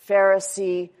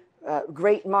 Pharisee,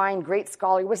 great mind, great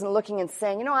scholar. He wasn't looking and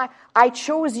saying, I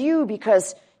chose you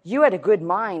because you had a good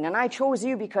mind, and I chose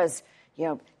you because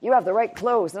you have the right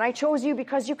clothes, and I chose you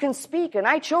because you can speak, and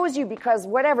I chose you because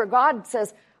whatever. God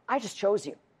says, I just chose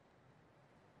you.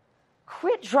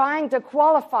 Quit trying to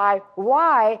qualify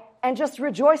why and just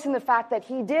rejoice in the fact that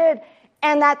he did.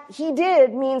 And that he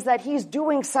did means that he's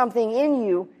doing something in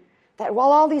you that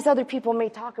while all these other people may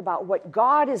talk about what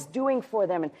God is doing for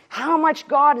them and how much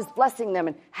God is blessing them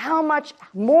and how much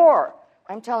more,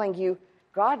 I'm telling you,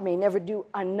 God may never do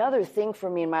another thing for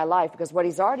me in my life because what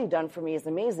he's already done for me is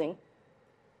amazing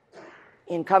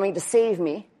in coming to save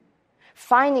me,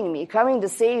 finding me, coming to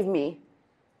save me,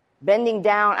 bending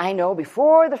down, I know,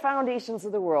 before the foundations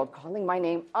of the world, calling my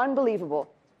name, unbelievable.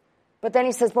 But then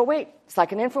he says, but wait, it's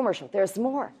like an infomercial. There's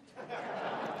more.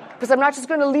 Because I'm not just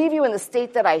going to leave you in the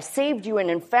state that I saved you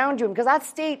in and found you in, because that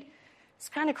state is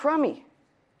kind of crummy.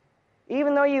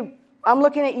 Even though I'm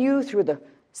looking at you through the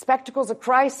spectacles of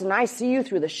Christ and I see you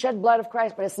through the shed blood of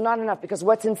Christ, but it's not enough because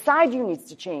what's inside you needs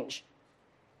to change.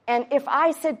 And if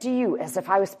I said to you, as if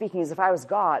I was speaking, as if I was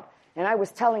God, and I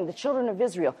was telling the children of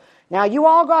Israel, now you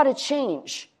all got to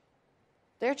change,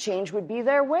 their change would be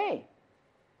their way.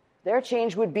 Their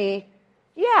change would be,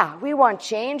 yeah, we want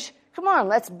change. Come on,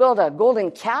 let's build a golden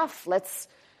calf. Let's,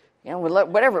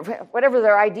 whatever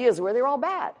their ideas were, they're all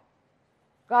bad.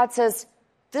 God says,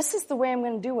 this is the way I'm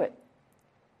going to do it.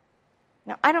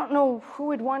 Now, I don't know who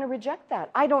would want to reject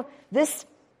that.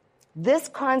 This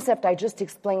concept I just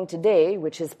explained today,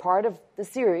 which is part of the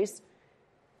series,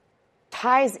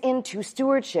 ties into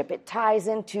stewardship. It ties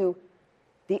into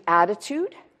the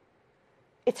attitude.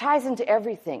 It ties into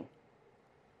everything.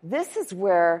 This is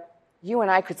where you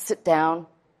and I could sit down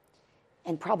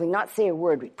and probably not say a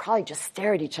word. We'd probably just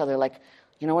stare at each other like,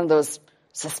 one of those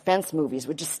suspense movies.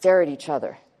 We'd just stare at each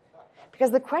other.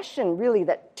 Because the question really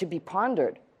that to be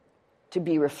pondered, to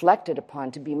be reflected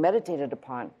upon, to be meditated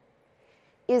upon,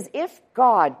 is if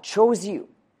God chose you,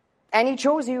 and he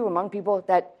chose you among people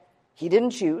that he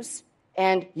didn't choose,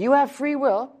 and you have free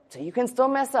will, so you can still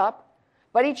mess up,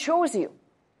 but he chose you.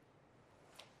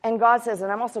 And God says,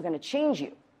 and I'm also going to change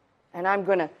you, and I'm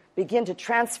going to begin to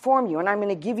transform you, and I'm going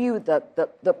to give you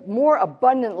the more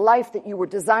abundant life that you were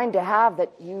designed to have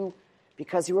that you,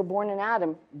 because you were born in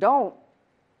Adam, don't.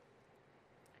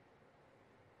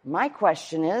 My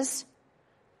question is,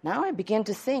 now I begin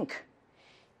to think,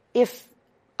 if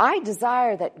I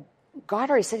desire that, God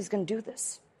already said he's going to do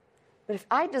this, but if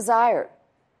I desire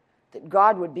that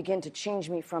God would begin to change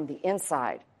me from the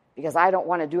inside, because I don't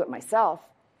want to do it myself,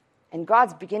 and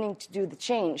God's beginning to do the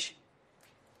change,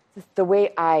 the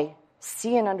way I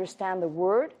see and understand the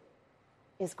Word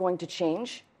is going to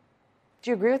change.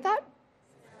 Do you agree with that?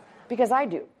 Because I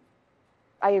do.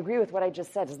 I agree with what I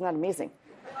just said. Isn't that amazing?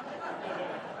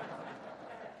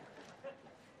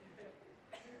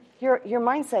 Your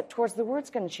mindset towards the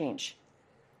Word's going to change.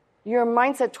 Your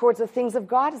mindset towards the things of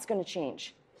God is going to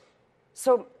change.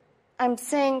 So I'm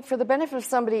saying, for the benefit of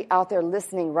somebody out there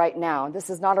listening right now, this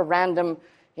is not a random,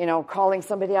 calling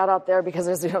somebody out there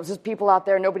because there's people out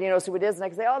there, nobody knows who it is, and I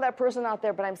can say, oh, that person out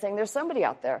there, but I'm saying there's somebody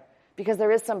out there, because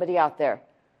there is somebody out there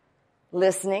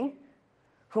listening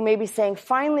who may be saying,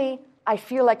 finally, I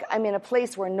feel like I'm in a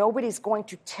place where nobody's going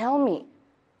to tell me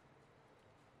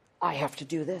I have to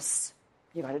do this.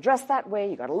 You got to dress that way.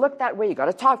 You got to look that way. You got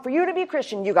to talk. For you to be a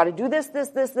Christian, you got to do this, this,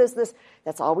 this, this, this.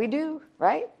 That's all we do,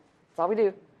 right? That's all we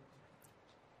do.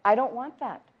 I don't want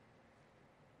that.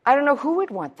 I don't know who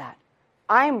would want that.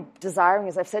 I'm desiring,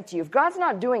 as I've said to you, if God's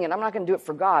not doing it, I'm not going to do it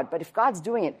for God. But if God's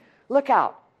doing it, look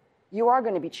out. You are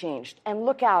going to be changed. And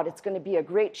look out, it's going to be a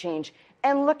great change.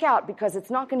 And look out, because it's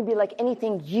not going to be like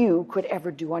anything you could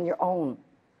ever do on your own.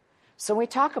 So when we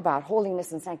talk about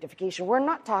holiness and sanctification, we're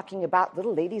not talking about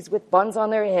little ladies with buns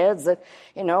on their heads that,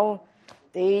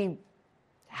 they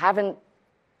haven't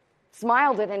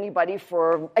smiled at anybody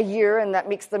for a year and that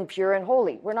makes them pure and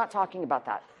holy. We're not talking about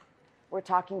that. We're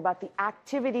talking about the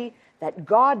activity that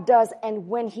God does, and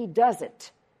when he does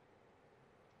it,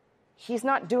 he's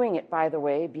not doing it, by the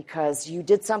way, because you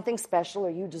did something special or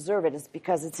you deserve it. It's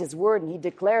because it's his word and he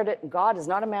declared it, and God is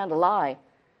not a man to lie.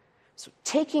 So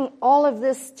taking all of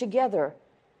this together,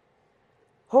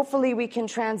 hopefully we can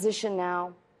transition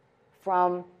now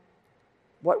from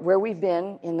where we've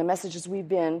been, in the messages we've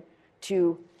been,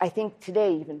 to, I think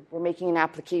today even, we're making an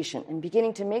application. And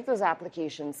beginning to make those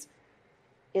applications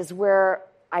is where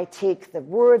I take the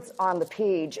words on the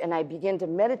page and I begin to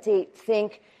meditate,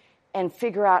 think, and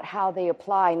figure out how they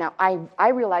apply. Now, I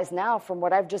realize now from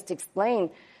what I've just explained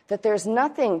that there's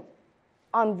nothing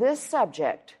on this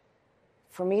subject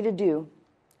for me to do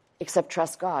except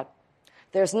trust God.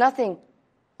 There's nothing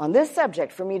on this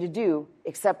subject for me to do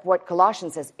except what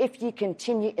Colossians says, if ye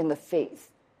continue in the faith.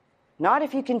 Not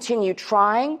if you continue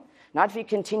trying, not if you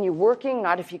continue working,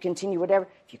 not if you continue whatever,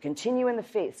 if you continue in the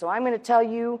faith. So I'm going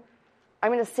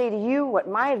to say to you what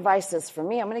my advice is for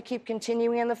me. I'm going to keep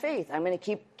continuing in the faith. I'm going to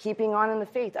keep keeping on in the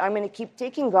faith. I'm going to keep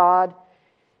taking God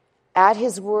at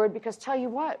his word, because tell you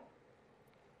what,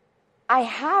 I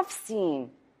have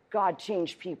seen God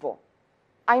change people.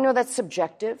 I know that's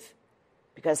subjective,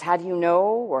 because how do you know,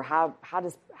 or how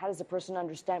does a person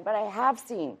understand? But I have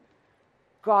seen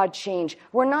God change.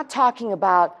 We're not talking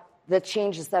about the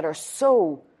changes that are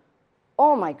so,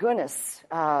 oh my goodness,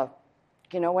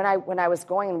 when I was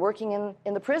going and working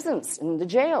in the prisons, in the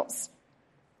jails,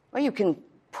 well, you can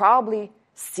probably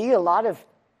see a lot of,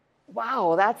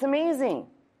 wow, that's amazing.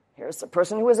 Here's a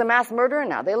person who was a mass murderer,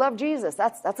 now they love Jesus.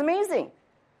 That's amazing.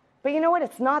 But you know what?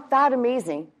 It's not that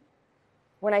amazing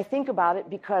when I think about it,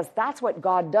 because that's what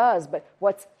God does. But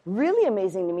what's really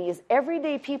amazing to me is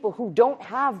everyday people who don't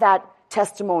have that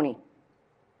testimony.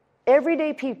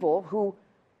 Everyday people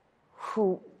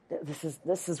who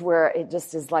this is where it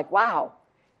just is like, wow.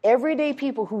 Everyday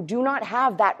people who do not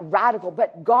have that radical,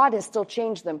 but God has still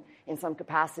changed them in some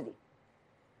capacity.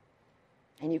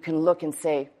 And you can look and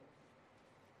say,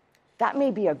 that may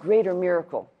be a greater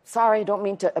miracle. Sorry, I don't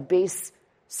mean to abase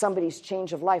somebody's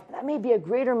change of life. That may be a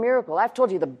greater miracle. I've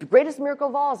told you the greatest miracle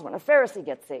of all is when a Pharisee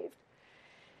gets saved.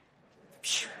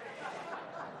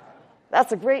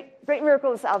 That's a great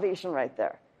miracle of salvation right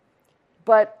there.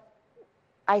 But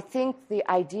I think the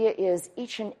idea is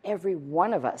each and every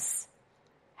one of us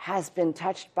has been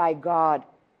touched by God,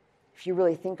 if you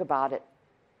really think about it,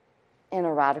 in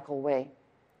a radical way.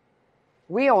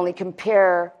 We only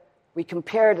compare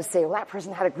to say, well, that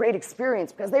person had a great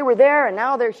experience because they were there and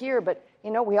now they're here. But,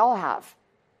 we all have.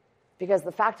 Because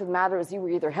the fact of the matter is you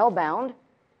were either hell-bound,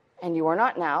 and you are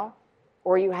not now,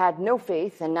 or you had no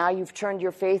faith, and now you've turned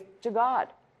your faith to God.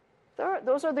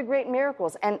 Those are the great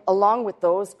miracles. And along with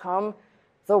those come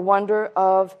the wonder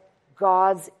of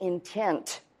God's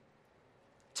intent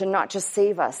to not just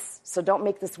save us. So don't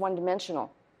make this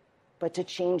one-dimensional, but to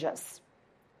change us.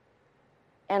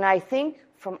 And I think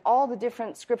from all the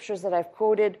different scriptures that I've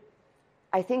quoted,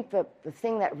 I think the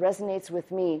thing that resonates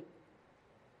with me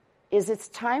is it's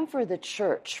time for the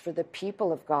church, for the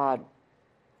people of God,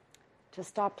 to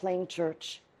stop playing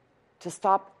church, to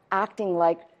stop acting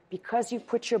like because you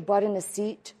put your butt in a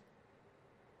seat,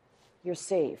 you're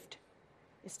saved.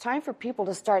 It's time for people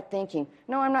to start thinking,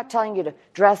 no, I'm not telling you to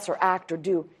dress or act or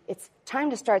do. It's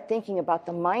time to start thinking about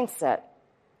the mindset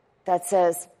that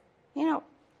says, it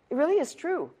really is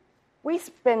true. We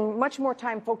spend much more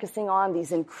time focusing on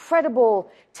these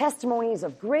incredible testimonies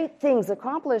of great things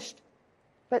accomplished,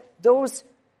 but those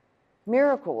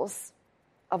miracles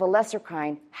of a lesser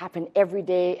kind happen every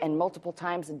day and multiple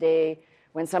times a day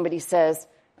when somebody says,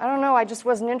 I don't know, I just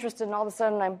wasn't interested, and all of a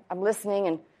sudden I'm listening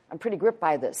and I'm pretty gripped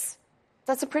by this.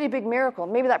 That's a pretty big miracle.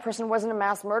 Maybe that person wasn't a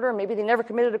mass murderer. Maybe they never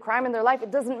committed a crime in their life.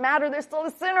 It doesn't matter. They're still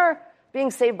a sinner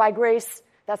being saved by grace.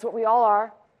 That's what we all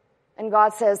are. And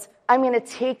God says, I'm going to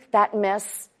take that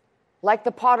mess like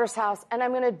the potter's house, and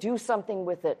I'm going to do something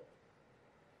with it.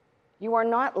 You are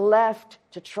not left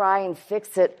to try and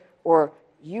fix it or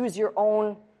use your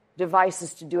own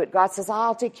devices to do it. God says,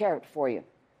 I'll take care of it for you.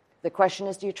 The question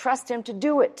is, do you trust him to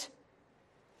do it?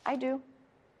 I do.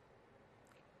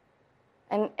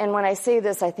 And when I say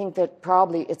this, I think that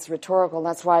probably it's rhetorical.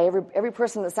 That's why every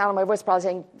person that sounded my voice is probably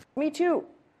saying, me too.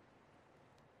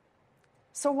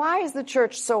 So why is the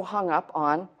church so hung up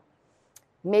on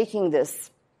making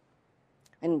this,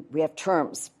 and we have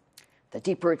terms, the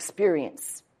deeper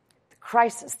experience, the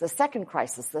crisis, the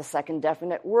second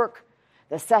definite work,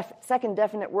 the second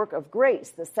definite work of grace,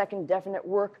 the second definite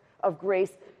work of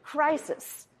grace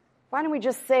crisis? Why don't we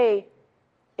just say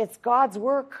it's God's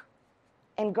work,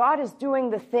 and God is doing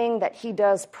the thing that he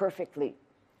does perfectly.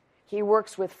 He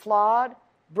works with flawed,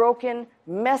 broken,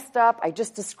 messed up. I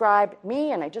just described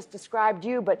me and I just described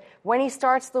you, but when he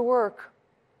starts the work,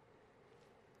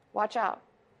 watch out.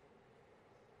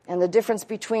 And the difference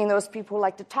between those people who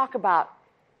like to talk about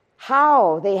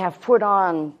how they have put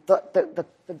on the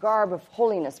garb of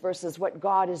holiness versus what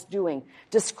God is doing,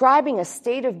 describing a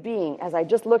state of being, as I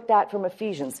just looked at from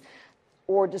Ephesians,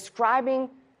 or describing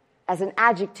as an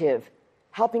adjective,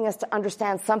 helping us to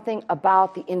understand something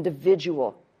about the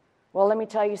individual. Well, let me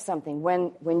tell you something.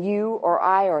 When you or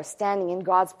I are standing in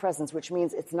God's presence, which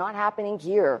means it's not happening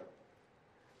here,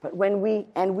 but when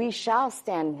we shall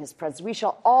stand in his presence, we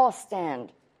shall all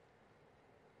stand.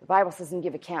 The Bible says and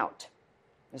give account.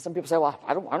 And some people say, well,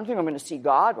 I don't think I'm going to see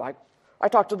God. I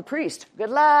talked to the priest. Good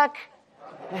luck.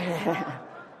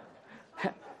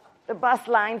 The bus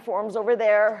line forms over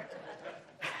there.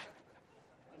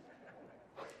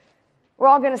 We're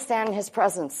all going to stand in his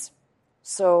presence.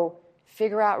 So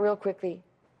figure out real quickly.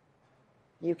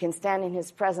 You can stand in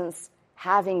his presence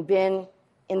having been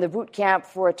in the boot camp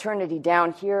for eternity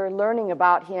down here, learning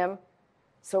about him.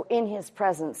 So in his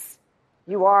presence,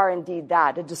 you are indeed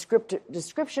that, a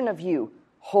description of you,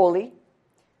 holy,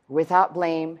 without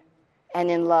blame, and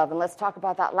in love. And let's talk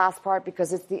about that last part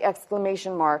because it's the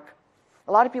exclamation mark.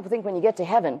 A lot of people think when you get to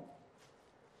heaven,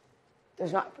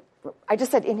 I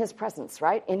just said in his presence,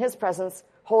 right? In his presence,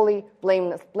 holy,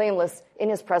 blameless, in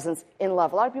his presence, in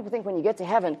love. A lot of people think when you get to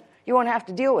heaven, you won't have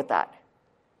to deal with that.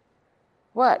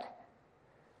 What?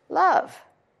 Love.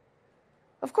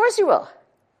 Of course you will.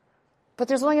 But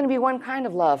there's only going to be one kind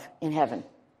of love in heaven.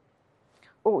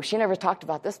 Oh, she never talked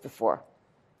about this before.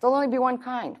 There'll only be one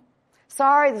kind.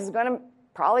 Sorry, this is going to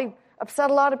probably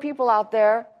upset a lot of people out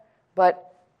there,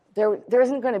 but there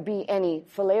isn't going to be any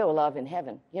phileo love in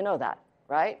heaven. You know that,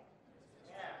 right?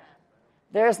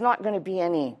 There's not going to be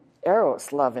any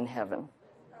eros love in heaven.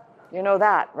 You know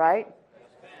that, right?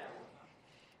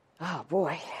 Oh,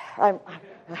 boy.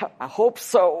 I hope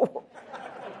so.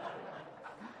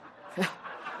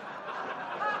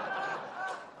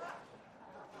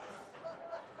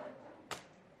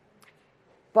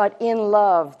 But in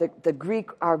love,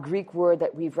 our Greek word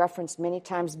that we've referenced many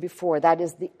times before, that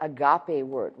is the agape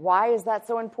word. Why is that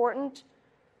so important?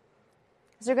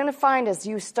 Because you're going to find as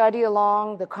you study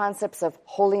along the concepts of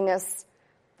holiness,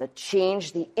 the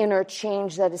change, the inner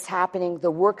change that is happening,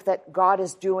 the work that God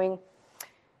is doing.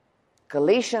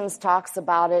 Galatians talks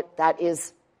about it. That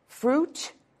is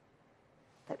fruit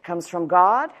that comes from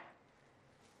God,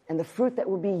 and the fruit that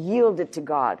will be yielded to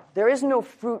God. There is no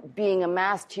fruit being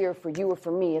amassed here for you or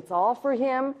for me. It's all for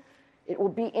Him. It will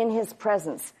be in His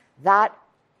presence. That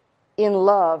in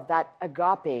love, that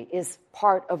agape, is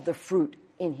part of the fruit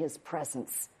in His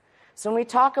presence. So when we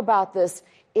talk about this,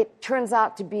 it turns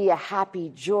out to be a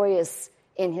happy, joyous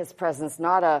in His presence,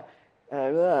 not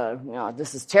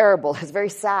this is terrible, it's very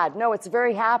sad. No, it's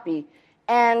very happy,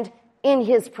 and in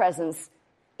His presence,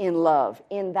 in love,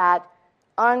 in that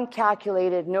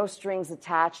uncalculated, no strings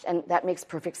attached, and that makes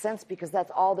perfect sense because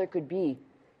that's all there could be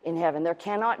in heaven. There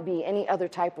cannot be any other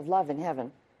type of love in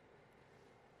heaven.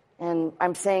 And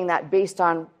I'm saying that based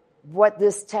on what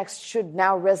this text should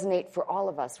now resonate for all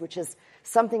of us, which is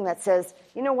something that says,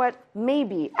 you know what,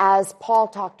 maybe as Paul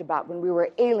talked about when we were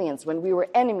aliens, when we were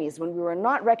enemies, when we were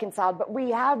not reconciled, but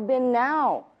we have been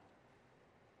now.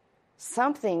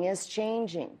 Something is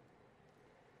changing.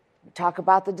 We talk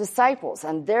about the disciples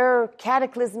and their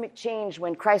cataclysmic change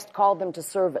when Christ called them to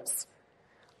service.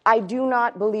 I do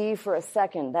not believe for a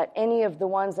second that any of the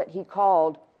ones that He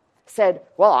called said,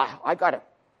 well, I got to,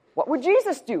 what would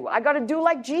Jesus do? I got to do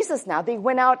like Jesus now. They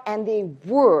went out and they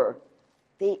were.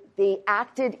 They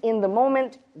acted in the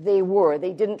moment they were.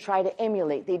 They didn't try to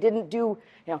emulate. They didn't do,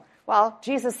 well,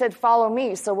 Jesus said, follow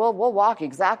me, so we'll walk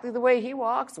exactly the way He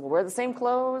walks. We'll wear the same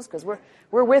clothes because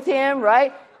we're with Him,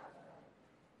 right?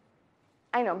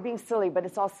 I know, I'm being silly, but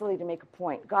it's all silly to make a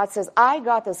point. God says, I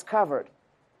got this covered,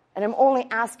 and I'm only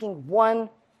asking one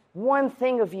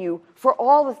thing of you for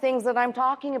all the things that I'm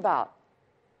talking about.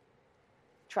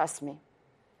 Trust me.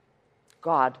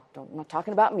 God, I'm not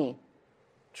talking about me.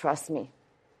 Trust me.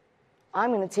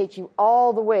 I'm going to take you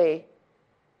all the way.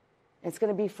 It's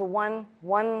going to be for one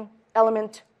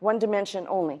element, one dimension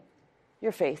only,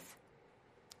 your faith.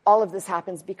 All of this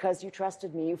happens because you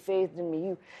trusted me, you faithed in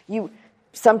me.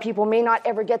 Some people may not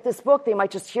ever get this book. They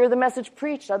might just hear the message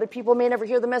preached. Other people may never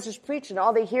hear the message preached, and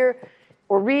all they hear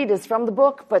or read is from the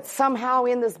book. But somehow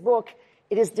in this book,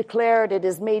 it is declared, it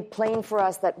is made plain for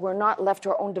us that we're not left to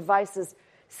our own devices.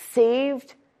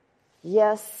 Saved,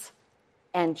 yes,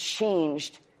 and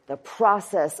changed. The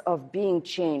process of being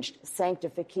changed,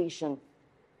 sanctification,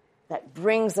 that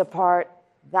brings apart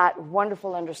that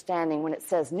wonderful understanding when it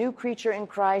says new creature in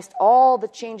Christ, all the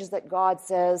changes that God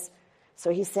says. So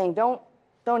He's saying, don't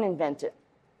invent it.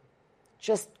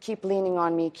 Just keep leaning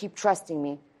on me, keep trusting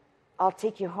me. I'll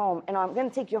take you home, and I'm going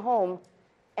to take you home.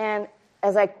 And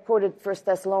as I quoted 1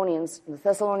 Thessalonians, the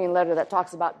Thessalonian letter that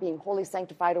talks about being wholly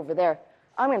sanctified over there,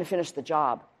 I'm going to finish the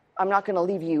job. I'm not going to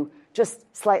leave you just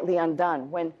slightly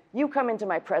undone. When you come into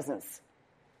my presence,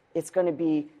 it's going to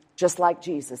be just like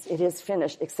Jesus. It is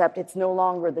finished, except it's no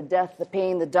longer the death, the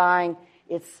pain, the dying.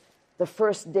 It's the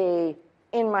first day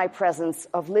in my presence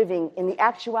of living in the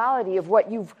actuality of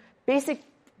what you've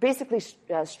basically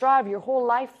strive your whole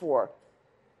life for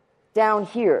down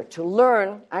here, to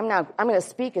learn. I'm going to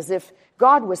speak as if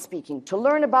God was speaking, to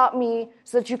learn about me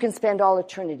so that you can spend all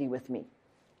eternity with me.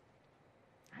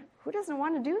 Who doesn't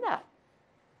want to do that?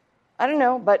 I don't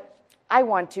know, but I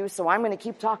want to, so I'm going to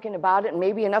keep talking about it, and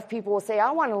maybe enough people will say,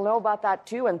 I want to know about that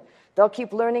too, and they'll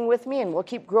keep learning with me, and we'll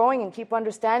keep growing and keep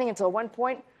understanding until one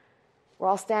point we're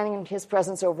all standing in His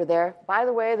presence over there. By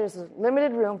the way, there's a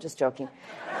limited room, just joking.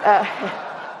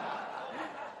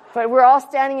 But we're all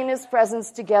standing in His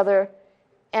presence together,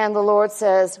 and the Lord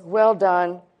says, well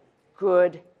done,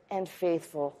 good and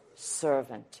faithful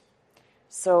servant.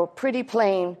 So pretty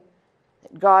plain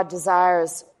that God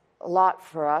desires a lot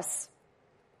for us.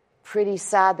 Pretty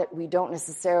sad that we don't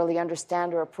necessarily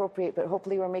understand or appropriate, but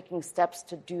hopefully we're making steps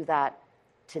to do that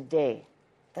today.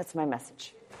 That's my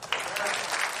message.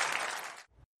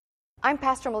 I'm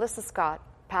Pastor Melissa Scott,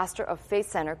 pastor of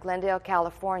Faith Center, Glendale,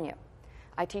 California.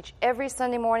 I teach every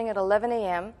Sunday morning at 11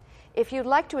 a.m. If you'd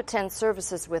like to attend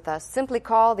services with us, simply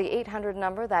call the 800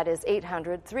 number, that is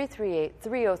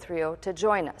 800-338-3030, to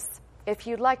join us. If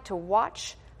you'd like to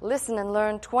watch, listen, and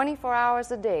learn 24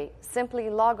 hours a day,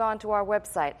 simply log on to our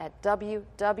website at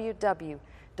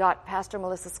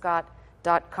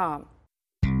www.pastormelissascott.com.